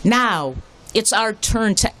 Now, it's our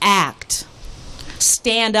turn to act.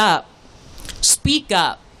 Stand up, speak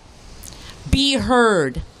up, be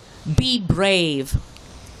heard, be brave.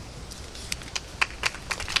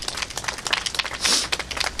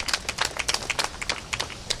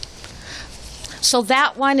 So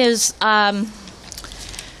that one is, that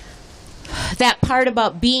part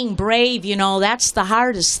about being brave, that's the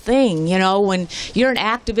hardest thing, when you're an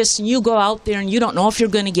activist and you go out there and you don't know if you're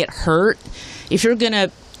going to get hurt, if you're going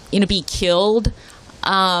to, be killed.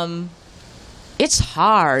 It's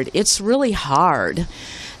hard. It's really hard.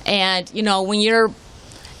 And, when you're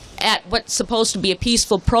at what's supposed to be a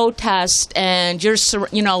peaceful protest and you're,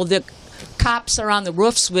 the cops are on the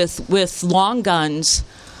roofs with long guns,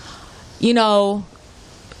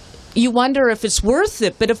 you wonder if it's worth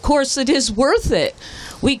it, but of course it is worth it.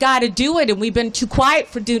 We got to do it, and we've been too quiet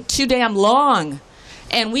for too damn long.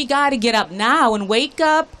 And we got to get up now and wake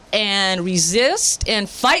up and resist and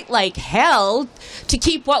fight like hell to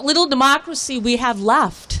keep what little democracy we have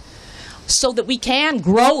left, so that we can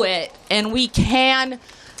grow it and we can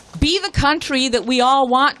be the country that we all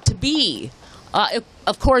want to be.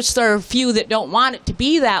 Of course, there are a few that don't want it to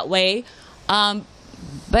be that way,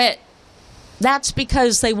 but that's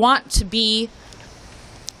because they want to be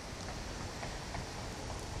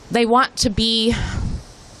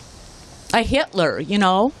a Hitler, you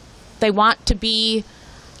know. They want to be,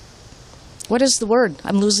 what is the word?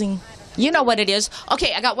 I'm losing, you know what it is.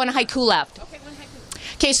 Okay, I got one haiku left.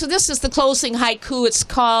 Okay, so this is the closing haiku. It's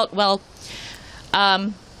called,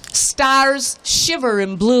 stars shiver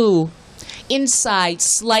in blue, inside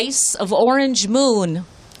slice of orange moon,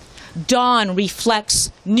 dawn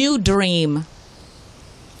reflects new dream.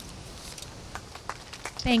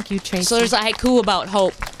 Thank you, Tracy. So there's a haiku about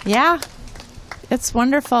hope. Yeah, it's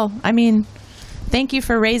wonderful. I mean, thank you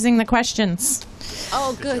for raising the questions.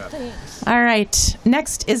 Oh, good, thanks. All right,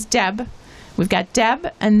 next is Deb. We've got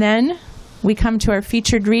Deb, and then we come to our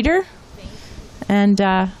featured reader. And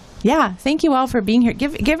yeah, thank you all for being here.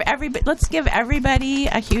 Let's give everybody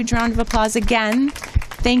a huge round of applause again.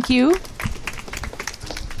 Thank you.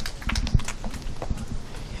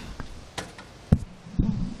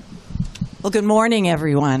 Well, good morning,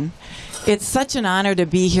 everyone. It's such an honor to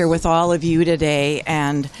be here with all of you today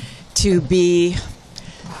and to be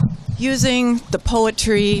using the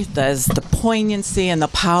poetry, the poignancy, and the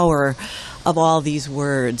power of all these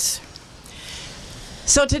words.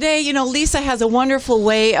 So today, you know, Lisa has a wonderful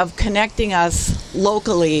way of connecting us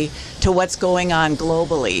locally to what's going on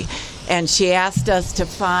globally. And she asked us to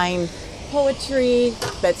find poetry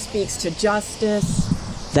that speaks to justice,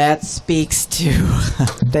 that speaks to,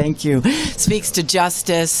 thank you, speaks to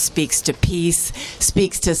justice, speaks to peace,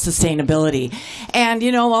 speaks to sustainability. And,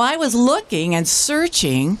 you know, while I was looking and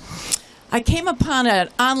searching, I came upon an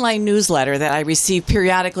online newsletter that I receive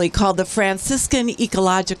periodically called the Franciscan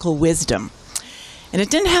Ecological Wisdom. And it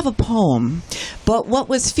didn't have a poem, but what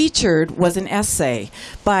was featured was an essay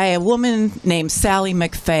by a woman named Sally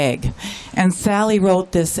McFagg. And Sally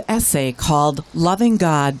wrote this essay called Loving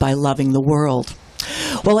God by Loving the World.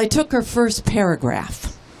 Well, I took her first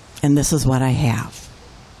paragraph, and this is what I have.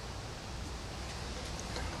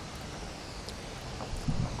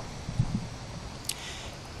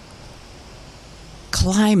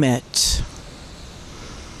 Climate.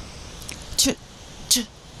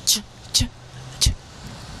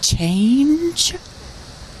 Change.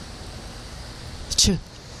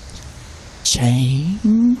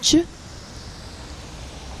 Change.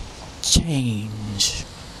 Change.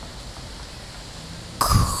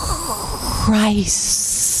 Crisis.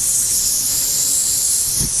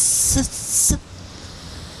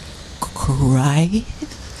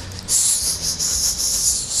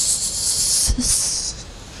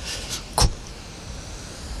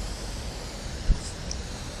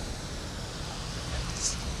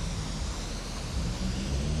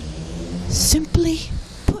 Simply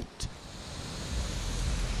put.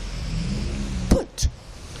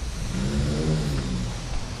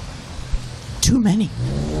 Too many.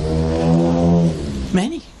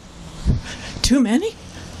 Too many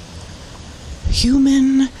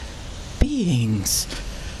human beings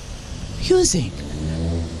using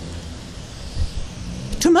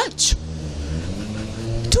too much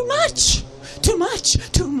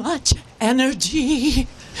energy.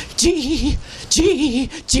 G.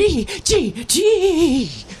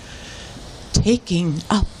 Taking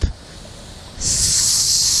up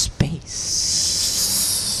space.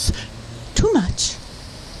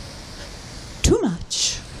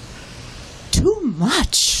 Too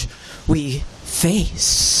much we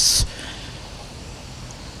face.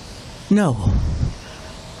 No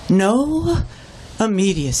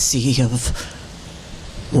immediacy of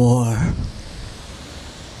war.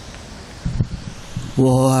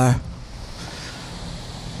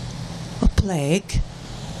 A plague.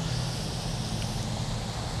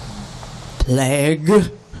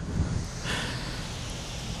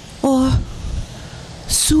 Or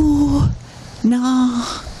tsunami.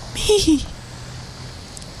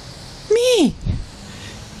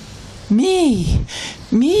 Me.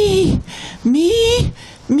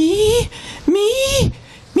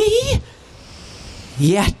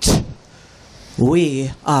 Yet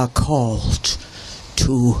we are called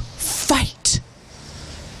to fight.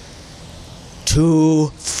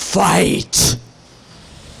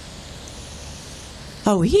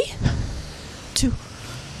 Are we? To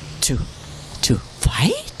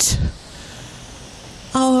fight?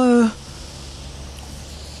 Our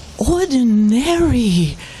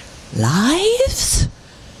ordinary lives?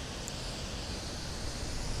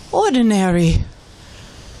 Ordinary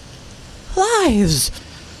lives.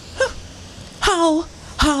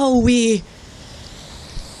 How we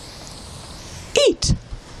eat.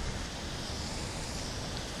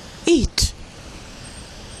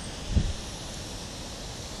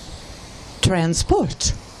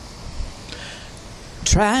 Transport.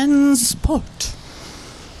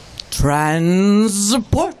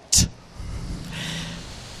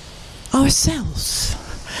 Ourselves.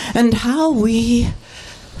 And how we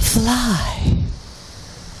fly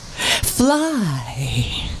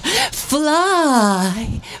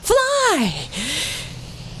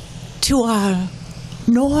to our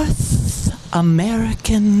North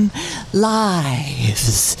American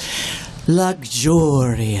lives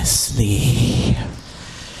luxuriously.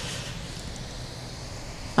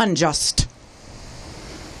 Unjust.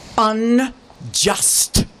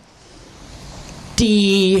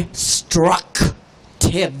 Destructive.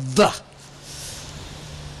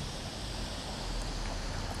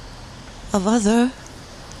 Of other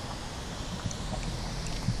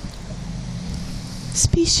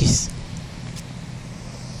species.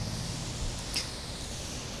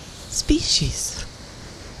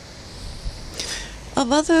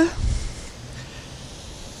 Of other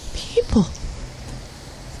people.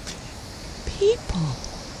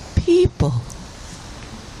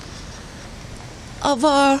 Of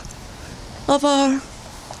our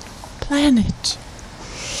planet.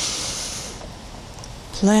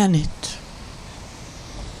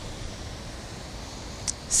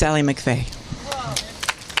 Sally McFay.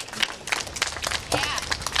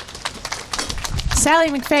 Sally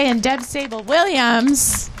McFay and Deb Sable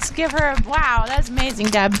Williams. Let's give her a wow. That's amazing,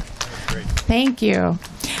 Deb. Thank you.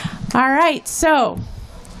 All right, so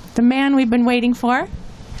the man we've been waiting for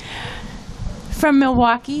from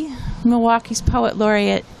Milwaukee's Poet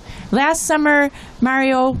Laureate. Last summer,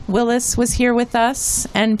 Mario Willis was here with us,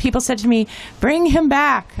 and people said to me, bring him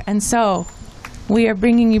back. And so we are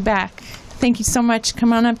bringing you back. Thank you so much.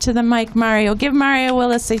 Come on up to the mic, Mario. Give Mario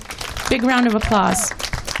Willis a big round of applause.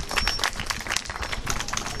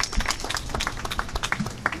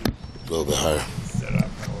 A little bit higher.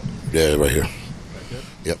 Yeah, right here.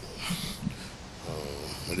 Yep.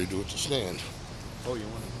 What do you do with the stand? Oh, you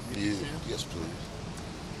want to stand? Yes, please.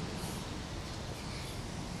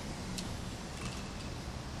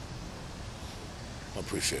 I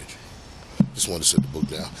appreciate you. Just wanted to set the book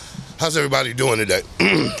down. How's everybody doing today?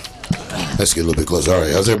 Let's get a little bit closer. All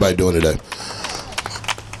right, how's everybody doing today?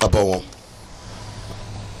 A poem.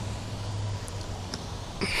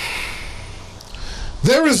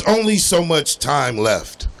 There is only so much time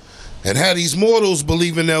left, and had these mortals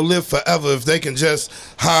believing they'll live forever if they can just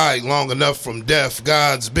hide long enough from death,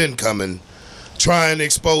 God's been coming, trying to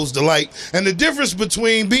expose the light. And the difference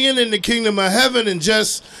between being in the kingdom of heaven and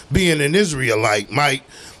just being an Israelite might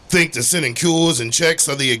think that sending cures and checks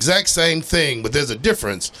are the exact same thing, but there's a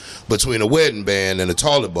difference between a wedding band and a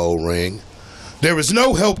toilet bowl ring. There is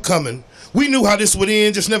no help coming. We knew how this would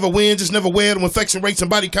end, just never win, just never wear them infection rates and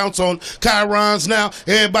body counts on chyrons now.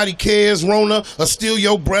 Everybody cares, Rona, or steal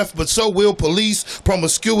your breath, but so will police,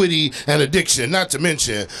 promiscuity, and addiction, not to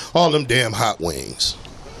mention all them damn hot wings.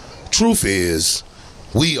 Truth is,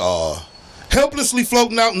 we are helplessly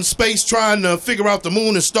floating out in space trying to figure out the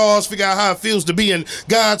moon and stars, figure out how it feels to be in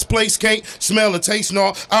God's place, can't smell or taste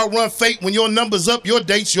nor outrun fate. When your number's up, your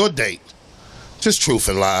date's your date. Just truth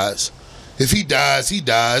and lies. If he dies, he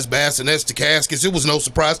dies. Bassinets to caskets, it was no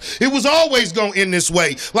surprise. It was always going to end this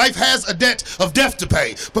way. Life has a debt of death to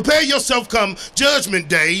pay. Prepare yourself come Judgment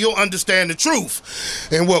Day. You'll understand the truth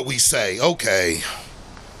and what we say. Okay.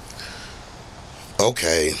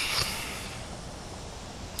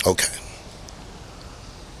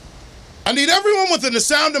 I need everyone within the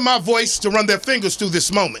sound of my voice to run their fingers through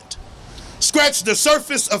this moment. Scratch the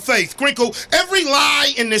surface of faith. Crinkle every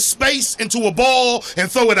lie in this space into a ball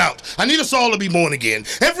and throw it out. I need us all to be born again.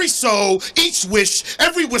 Every soul, each wish,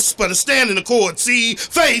 every whisper to stand in accord. See,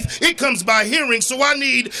 faith, it comes by hearing, so I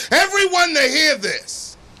need everyone to hear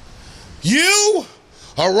this. You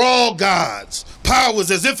are all God's. Power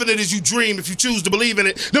is as infinite as you dream if you choose to believe in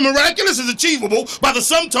it. The miraculous is achievable by the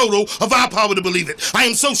sum total of our power to believe it. I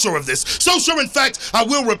am so sure of this. So sure, in fact, I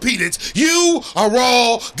will repeat it. You are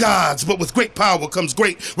all God's, but with great power comes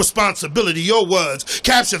great responsibility. Your words,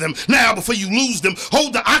 capture them now before you lose them.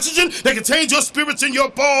 Hold the oxygen that contains your spirits in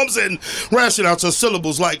your palms and ration out your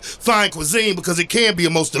syllables like fine cuisine, because it can be a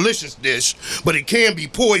most delicious dish, but it can be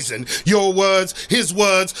poison. Your words, his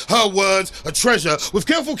words, her words, a treasure. With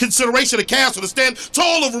careful consideration, a castle to stand stand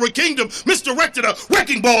tall over a kingdom misdirected, a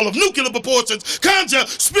wrecking ball of nuclear proportions. Conjure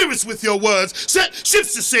spirits with your words, set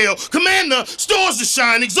ships to sail, command the stars to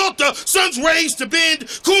shine, exalt the sun's rays to bend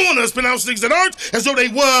corners, pronounce things that aren't as though they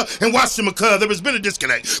were, and watch them occur. There has been a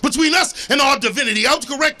disconnect between us and our divinity. I'll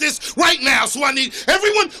correct this right now, so I need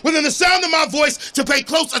everyone within the sound of my voice to pay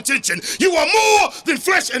close attention. You are more than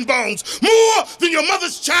flesh and bones, more than your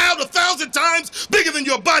mother's child, 1,000 times bigger than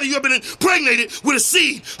your body. You have been impregnated with a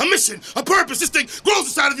seed, a mission, a purpose. This thing grows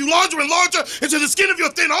inside of you larger and larger until the skin of your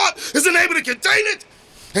thin heart isn't able to contain it,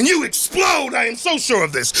 and you explode. I am so sure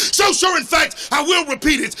of this. So sure, in fact, I will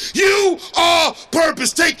repeat it. You are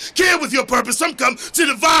purpose. Take care with your purpose. Some come to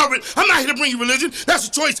devour it. I'm not here to bring you religion. That's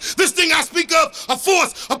a choice. This thing I speak of, a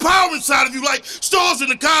force, a power inside of you, like stars in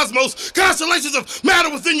the cosmos, constellations of matter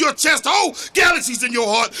within your chest, whole galaxies in your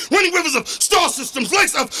heart, running rivers of star systems,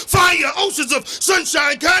 lakes of fire, oceans of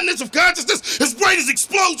sunshine, continents of consciousness as bright as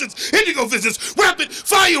explosions, indigo visions, rapid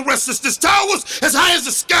fire restlessness, towers as high as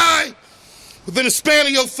the sky. Within the span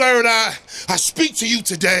of your third eye, I speak to you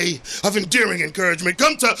today of endearing encouragement.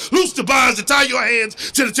 Come to loose the bonds and tie your hands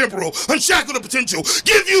to the temporal, unshackle the potential,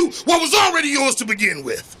 give you what was already yours to begin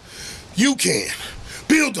with. You can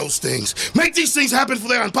build those things, make these things happen for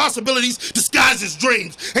their impossibilities disguised as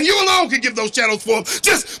dreams, and you alone can give those shadows form.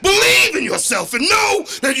 Just believe in yourself and know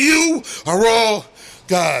that you are all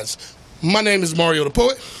God's. My name is Mario the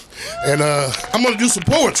Poet, and I'm going to do some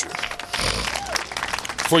poetry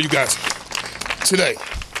for you guys today.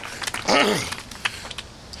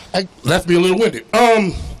 I left me a little winded.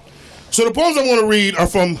 So the poems I want to read are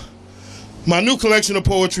from my new collection of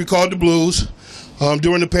poetry called The Blues.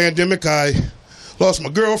 During the pandemic, I lost my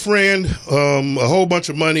girlfriend, a whole bunch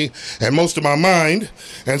of money, and most of my mind,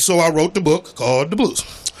 and so I wrote the book called The Blues.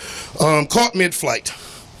 Caught mid-flight.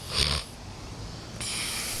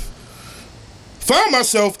 Found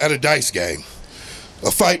myself at a dice game.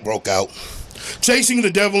 A fight broke out. Chasing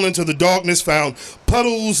the devil into the darkness, found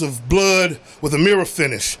puddles of blood with a mirror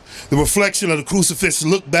finish. The reflection of the crucifix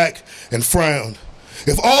looked back and frowned.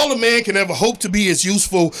 If all a man can ever hope to be is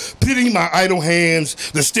useful, pitying my idle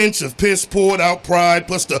hands, the stench of piss poured out pride,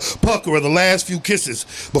 plus the pucker of the last few kisses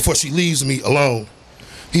before she leaves me alone.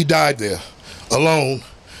 He died there, alone,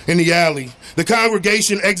 in the alley. The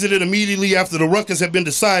congregation exited immediately after the ruckus had been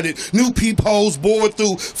decided. New peepholes bored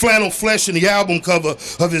through flannel flesh in the album cover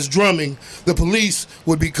of his drumming. The police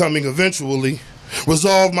would be coming eventually.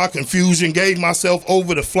 Resolved my confusion, gave myself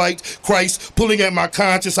over to flight. Christ, pulling at my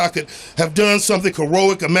conscience, I could have done something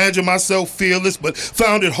heroic, imagine myself fearless, but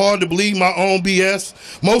found it hard to believe my own BS.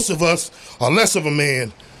 Most of us are less of a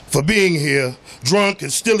man for being here, drunk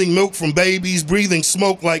and stealing milk from babies, breathing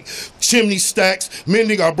smoke like chimney stacks,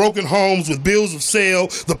 mending our broken homes with bills of sale.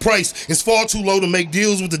 The price is far too low to make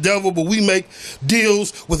deals with the devil, but we make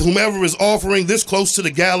deals with whomever is offering. This close to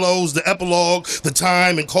the gallows, the epilogue, the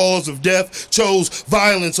time and cause of death, chose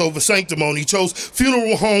violence over sanctimony, chose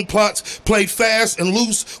funeral home plots, played fast and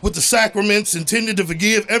loose with the sacraments, intended to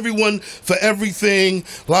forgive everyone for everything,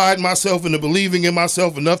 lied myself into believing in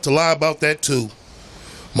myself enough to lie about that too.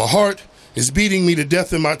 My heart is beating me to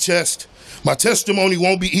death in my chest. My testimony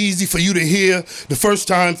won't be easy for you to hear. The first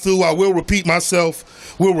time through, I will repeat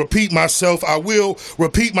myself. I will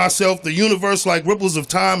repeat myself. The universe, like ripples of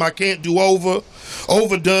time, I can't do over.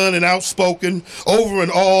 Overdone and outspoken. Over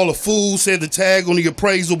and all, a fool, said the tag on the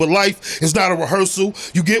appraisal. But life is not a rehearsal.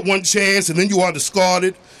 You get one chance and then you are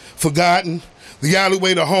discarded, forgotten. The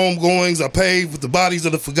alleyway to homegoings are paved with the bodies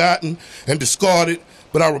of the forgotten and discarded.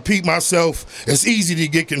 But I repeat myself, it's easy to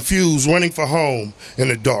get confused running for home in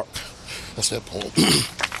the dark. That's that poem.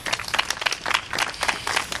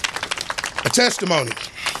 A testimony.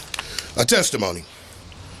 A testimony.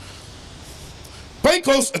 Pay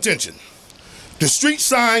close attention. The street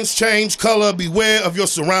signs change color. Beware of your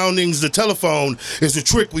surroundings. The telephone is the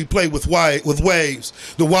trick we play with waves.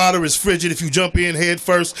 The water is frigid if you jump in head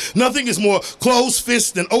first. Nothing is more closed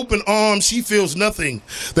fist than open arms. She feels nothing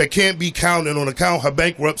that can't be counted on account her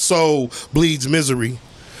bankrupt soul bleeds misery.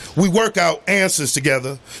 We work out answers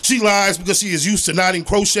together. She lies because she is used to knotting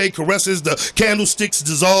crochet caresses. The candlesticks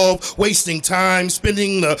dissolve, wasting time,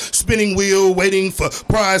 spinning the spinning wheel, waiting for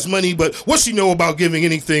prize money. But what she know about giving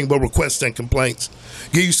anything but requests and complaints?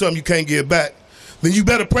 Give you something you can't give back. Then you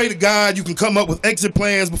better pray to God you can come up with exit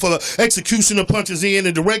plans before the executioner punches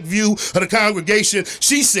in direct view of the congregation.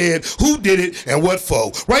 She said, who did it and what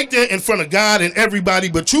for? Right there in front of God and everybody.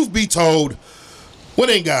 But truth be told, when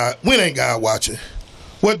ain't God watching?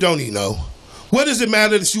 What don't he know? What does it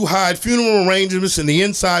matter that you hide funeral arrangements in the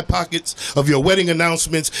inside pockets of your wedding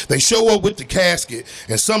announcements? They show up with the casket,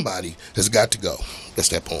 and somebody has got to go. That's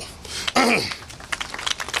that poem.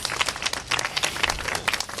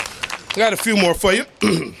 I got a few more for you.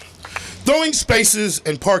 Throwing spaces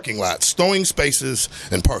and parking lots. Throwing spaces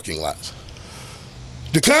and parking lots.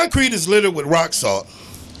 The concrete is littered with rock salt.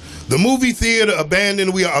 The movie theater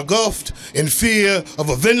abandoned. We are engulfed in fear of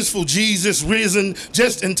a vengeful Jesus risen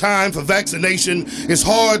just in time for vaccination. It's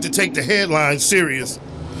hard to take the headlines serious.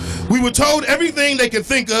 We were told everything they could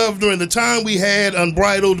think of during the time we had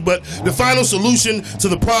unbridled, but the final solution to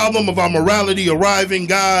the problem of our morality arriving,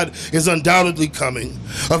 God, is undoubtedly coming.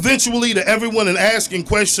 Eventually, to everyone in asking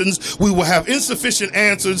questions, we will have insufficient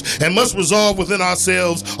answers and must resolve within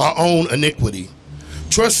ourselves our own iniquity.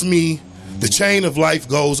 Trust me, the chain of life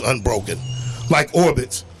goes unbroken, like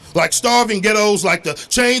orbits. Like starving ghettos, like the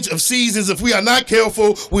change of seasons. If we are not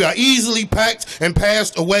careful, we are easily packed and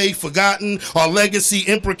passed away, forgotten, our legacy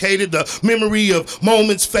imprecated, the memory of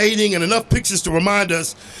moments fading, and enough pictures to remind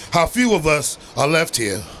us how few of us are left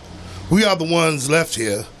here. We are the ones left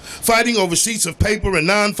here, fighting over sheets of paper and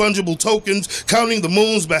non-fungible tokens, counting the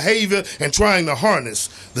moon's behavior and trying to harness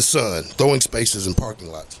the sun, throwing spaces in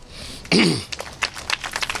parking lots.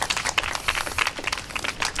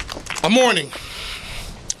 A morning.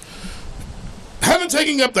 Having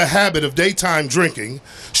taken up the habit of daytime drinking,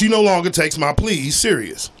 she no longer takes my pleas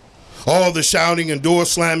serious. All the shouting and door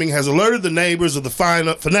slamming has alerted the neighbors of the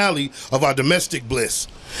finale of our domestic bliss.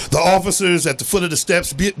 The officers at the foot of the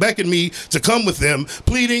steps beckon me to come with them,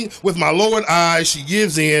 pleading with my lowered eyes. She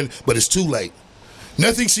gives in, but it's too late.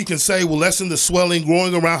 Nothing she can say will lessen the swelling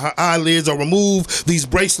growing around her eyelids or remove these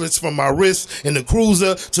bracelets from my wrists. In the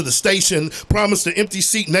cruiser to the station, promise the empty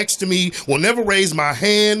seat next to me will never raise my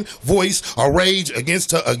hand, voice, or rage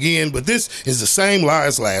against her again. But this is the same lie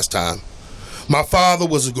as last time. My father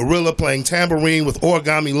was a gorilla playing tambourine with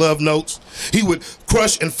origami love notes. He would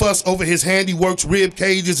crush and fuss over his handiworks, rib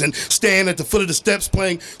cages, and stand at the foot of the steps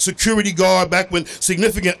playing security guard back when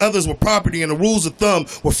significant others were property and the rules of thumb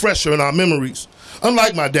were fresher in our memories.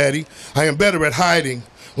 Unlike my daddy, I am better at hiding,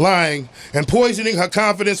 lying, and poisoning her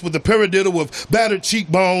confidence with the paradiddle of battered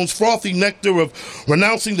cheekbones, frothy nectar of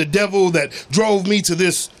renouncing the devil that drove me to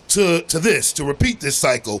repeat this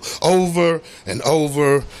cycle over and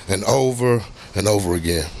over and over and over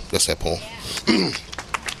again. That's that poem.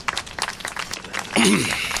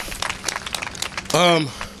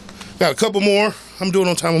 Got a couple more. I'm doing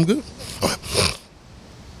on time. I'm good. All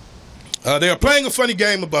right. They are playing a funny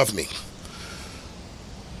game above me.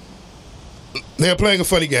 They're playing a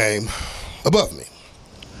funny game above me.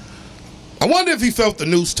 I wonder if he felt the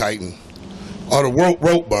noose tighten or the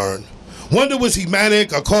rope burn. Wonder was he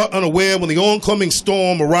manic or caught unaware when the oncoming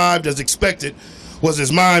storm arrived as expected? Was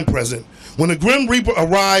his mind present? When the Grim Reaper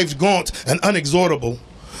arrived gaunt and unexhortable,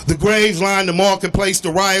 the graves line the marketplace, the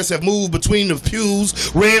riots have moved between the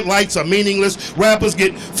pews, red lights are meaningless, rappers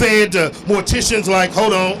get fed to morticians like,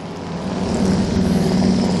 hold on.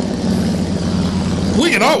 We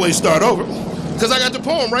can always start over, because I got the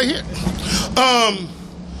poem right here.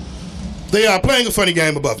 They are playing a funny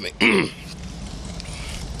game above me.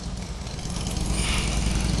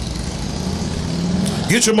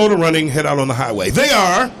 Get your motor running, head out on the highway. They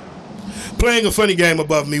are playing a funny game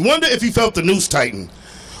above me. Wonder if he felt the noose tighten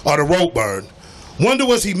or the rope burn. Wonder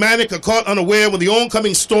was he manic or caught unaware when the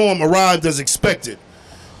oncoming storm arrived as expected?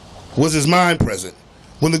 Was his mind present?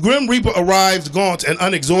 When the Grim Reaper arrived gaunt and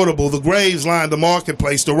unexhortable, the graves lined the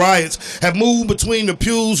marketplace, the riots have moved between the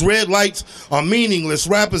pews, red lights are meaningless,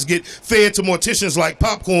 rappers get fed to morticians like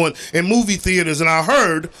popcorn in movie theaters, and I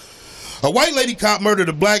heard a white lady cop murdered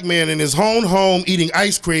a black man in his own home eating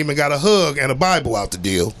ice cream and got a hug and a Bible out the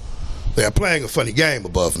deal. They are playing a funny game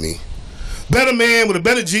above me. Better man with a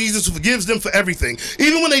better Jesus who forgives them for everything,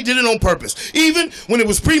 even when they did it on purpose, even when it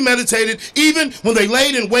was premeditated, even when they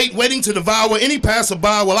laid in wait, waiting to devour any passerby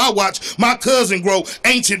while I watch my cousin grow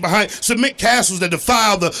ancient behind cement castles that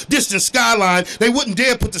defile the distant skyline. They wouldn't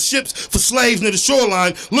dare put the ships for slaves near the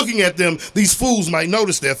shoreline. Looking at them, these fools might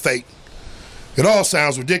notice their fate. It all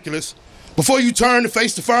sounds ridiculous. Before you turn to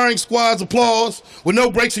face the firing squad's applause, with no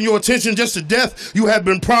breaks in your attention, just the death you had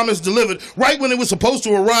been promised delivered. Right when it was supposed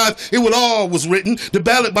to arrive, it would all was written. The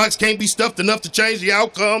ballot box can't be stuffed enough to change the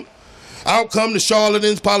outcome. Out come the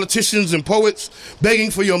charlatans, politicians, and poets,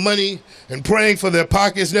 begging for your money and praying for their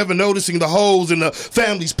pockets, never noticing the holes in the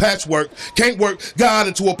family's patchwork. Can't work God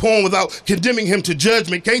into a poem without condemning him to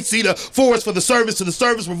judgment. Can't see the forest for the service to the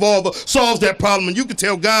service revolver solves that problem, and you can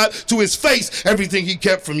tell God to his face everything he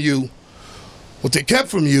kept from you. What they kept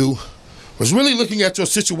from you was really looking at your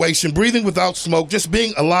situation, breathing without smoke, just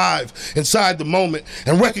being alive inside the moment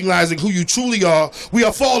and recognizing who you truly are. We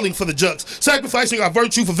are falling for the jux, sacrificing our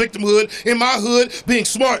virtue for victimhood. In my hood, being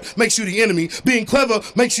smart makes you the enemy. Being clever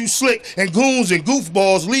makes you slick, and goons and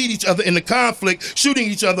goofballs lead each other into conflict, shooting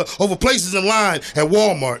each other over places in line at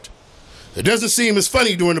Walmart. It doesn't seem as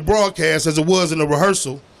funny during the broadcast as it was in the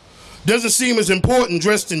rehearsal. Doesn't seem as important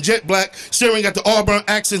dressed in jet black, staring at the Auburn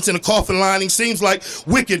accents in a coffin lining. Seems like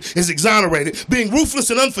Wicked is exonerated. Being ruthless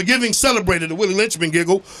and unforgiving celebrated, the Willie Lynchman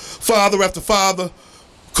giggle. Father after father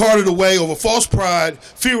carted away over false pride,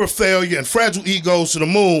 fear of failure, and fragile egos to the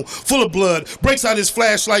moon, full of blood, breaks out his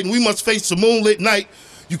flashlight, and we must face the moonlit night.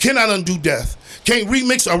 You cannot undo death. Can't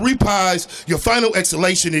remix or reprise your final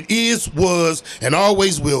exhalation. It is, was, and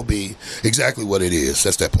always will be exactly what it is.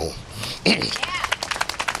 That's that poem.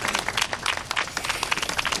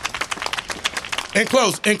 In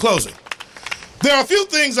closing, there are a few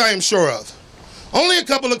things I am sure of. Only a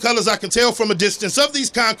couple of colors I can tell from a distance. Of these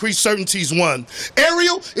concrete certainties, 1,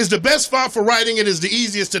 Arial is the best font for writing. It is the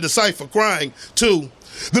easiest to decipher. Crying. 2,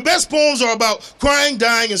 the best poems are about crying,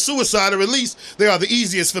 dying, and suicide, or at least they are the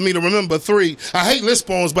easiest for me to remember. 3, I hate list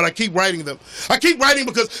poems, but I keep writing them. I keep writing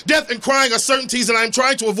because death and crying are certainties, and I'm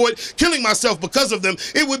trying to avoid killing myself because of them.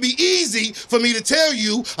 It would be easy for me to tell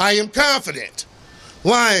you I am confident.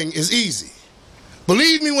 Lying is easy.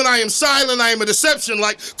 Believe me when I am silent, I am a deception,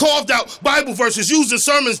 like carved out Bible verses used in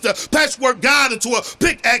sermons to patchwork God into a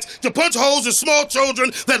pickaxe to punch holes in small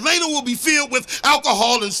children that later will be filled with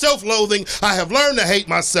alcohol and self-loathing. I have learned to hate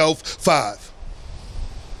myself. 5,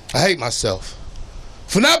 I hate myself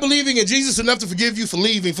for not believing in Jesus enough to forgive you for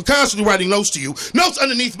leaving, for constantly writing notes to you, notes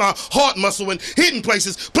underneath my heart muscle and hidden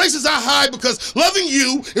places I hide because loving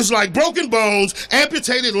you is like broken bones,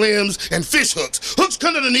 amputated limbs, and fish hooks. Hooks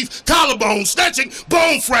cut underneath collarbones, snatching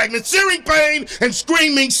bone fragments, searing pain, and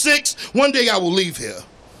screaming 6. One day I will leave here.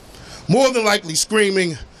 More than likely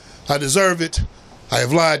screaming, I deserve it, I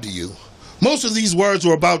have lied to you. Most of these words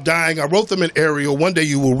were about dying. I wrote them in Arial. One day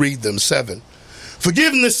you will read them. 7,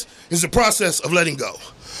 forgiveness is the process of letting go.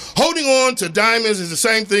 Holding on to diamonds is the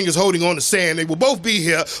same thing as holding on to sand. They will both be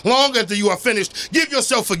here long after you are finished. Give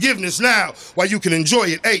yourself forgiveness now while you can enjoy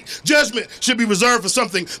it. 8, judgment should be reserved for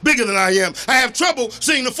something bigger than I am. I have trouble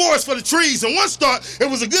seeing the forest for the trees, and once thought it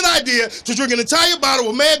was a good idea to drink an entire bottle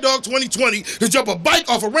of Mad Dog 2020 to jump a bike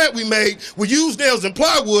off a ramp we made with used nails and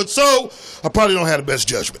plywood, so I probably don't have the best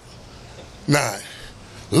judgment. 9,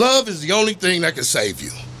 love is the only thing that can save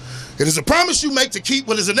you. It is a promise you make to keep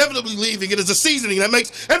what is inevitably leaving. It is a seasoning that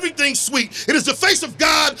makes everything sweet. It is the face of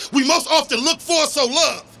God we most often look for, so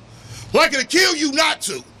love. Like it'll kill you not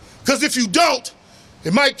to, because if you don't,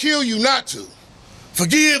 it might kill you not to.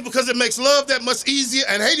 Forgive because it makes love that much easier,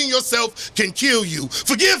 and hating yourself can kill you.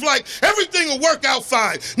 Forgive like everything will work out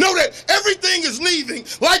fine. Know that everything is leaving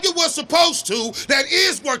like it was supposed to, that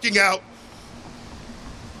is working out.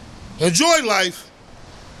 Enjoy life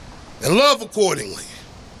and love accordingly.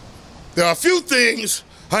 There are a few things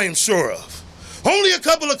I am sure of. Only a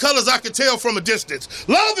couple of colors I can tell from a distance.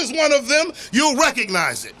 Love is one of them. You'll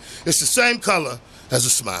recognize it. It's the same color as a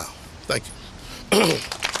smile. Thank you.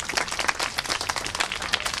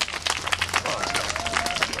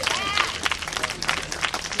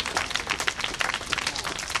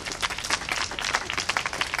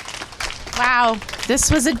 Wow,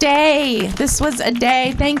 this was a day. This was a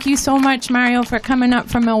day. Thank you so much, Mario, for coming up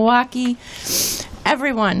from Milwaukee.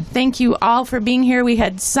 Everyone, thank you all for being here. We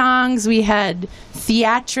had songs, we had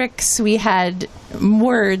theatrics, we had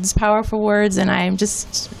words, powerful words, and I am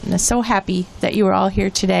just so happy that you were all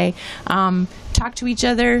here today. Talk to each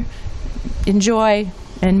other, enjoy,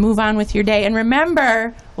 and move on with your day. And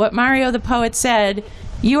remember what Mario the poet said,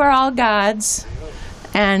 you are all gods,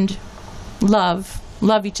 and love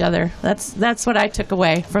each other. That's what I took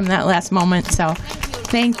away from that last moment. So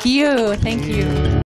thank you. Thank you.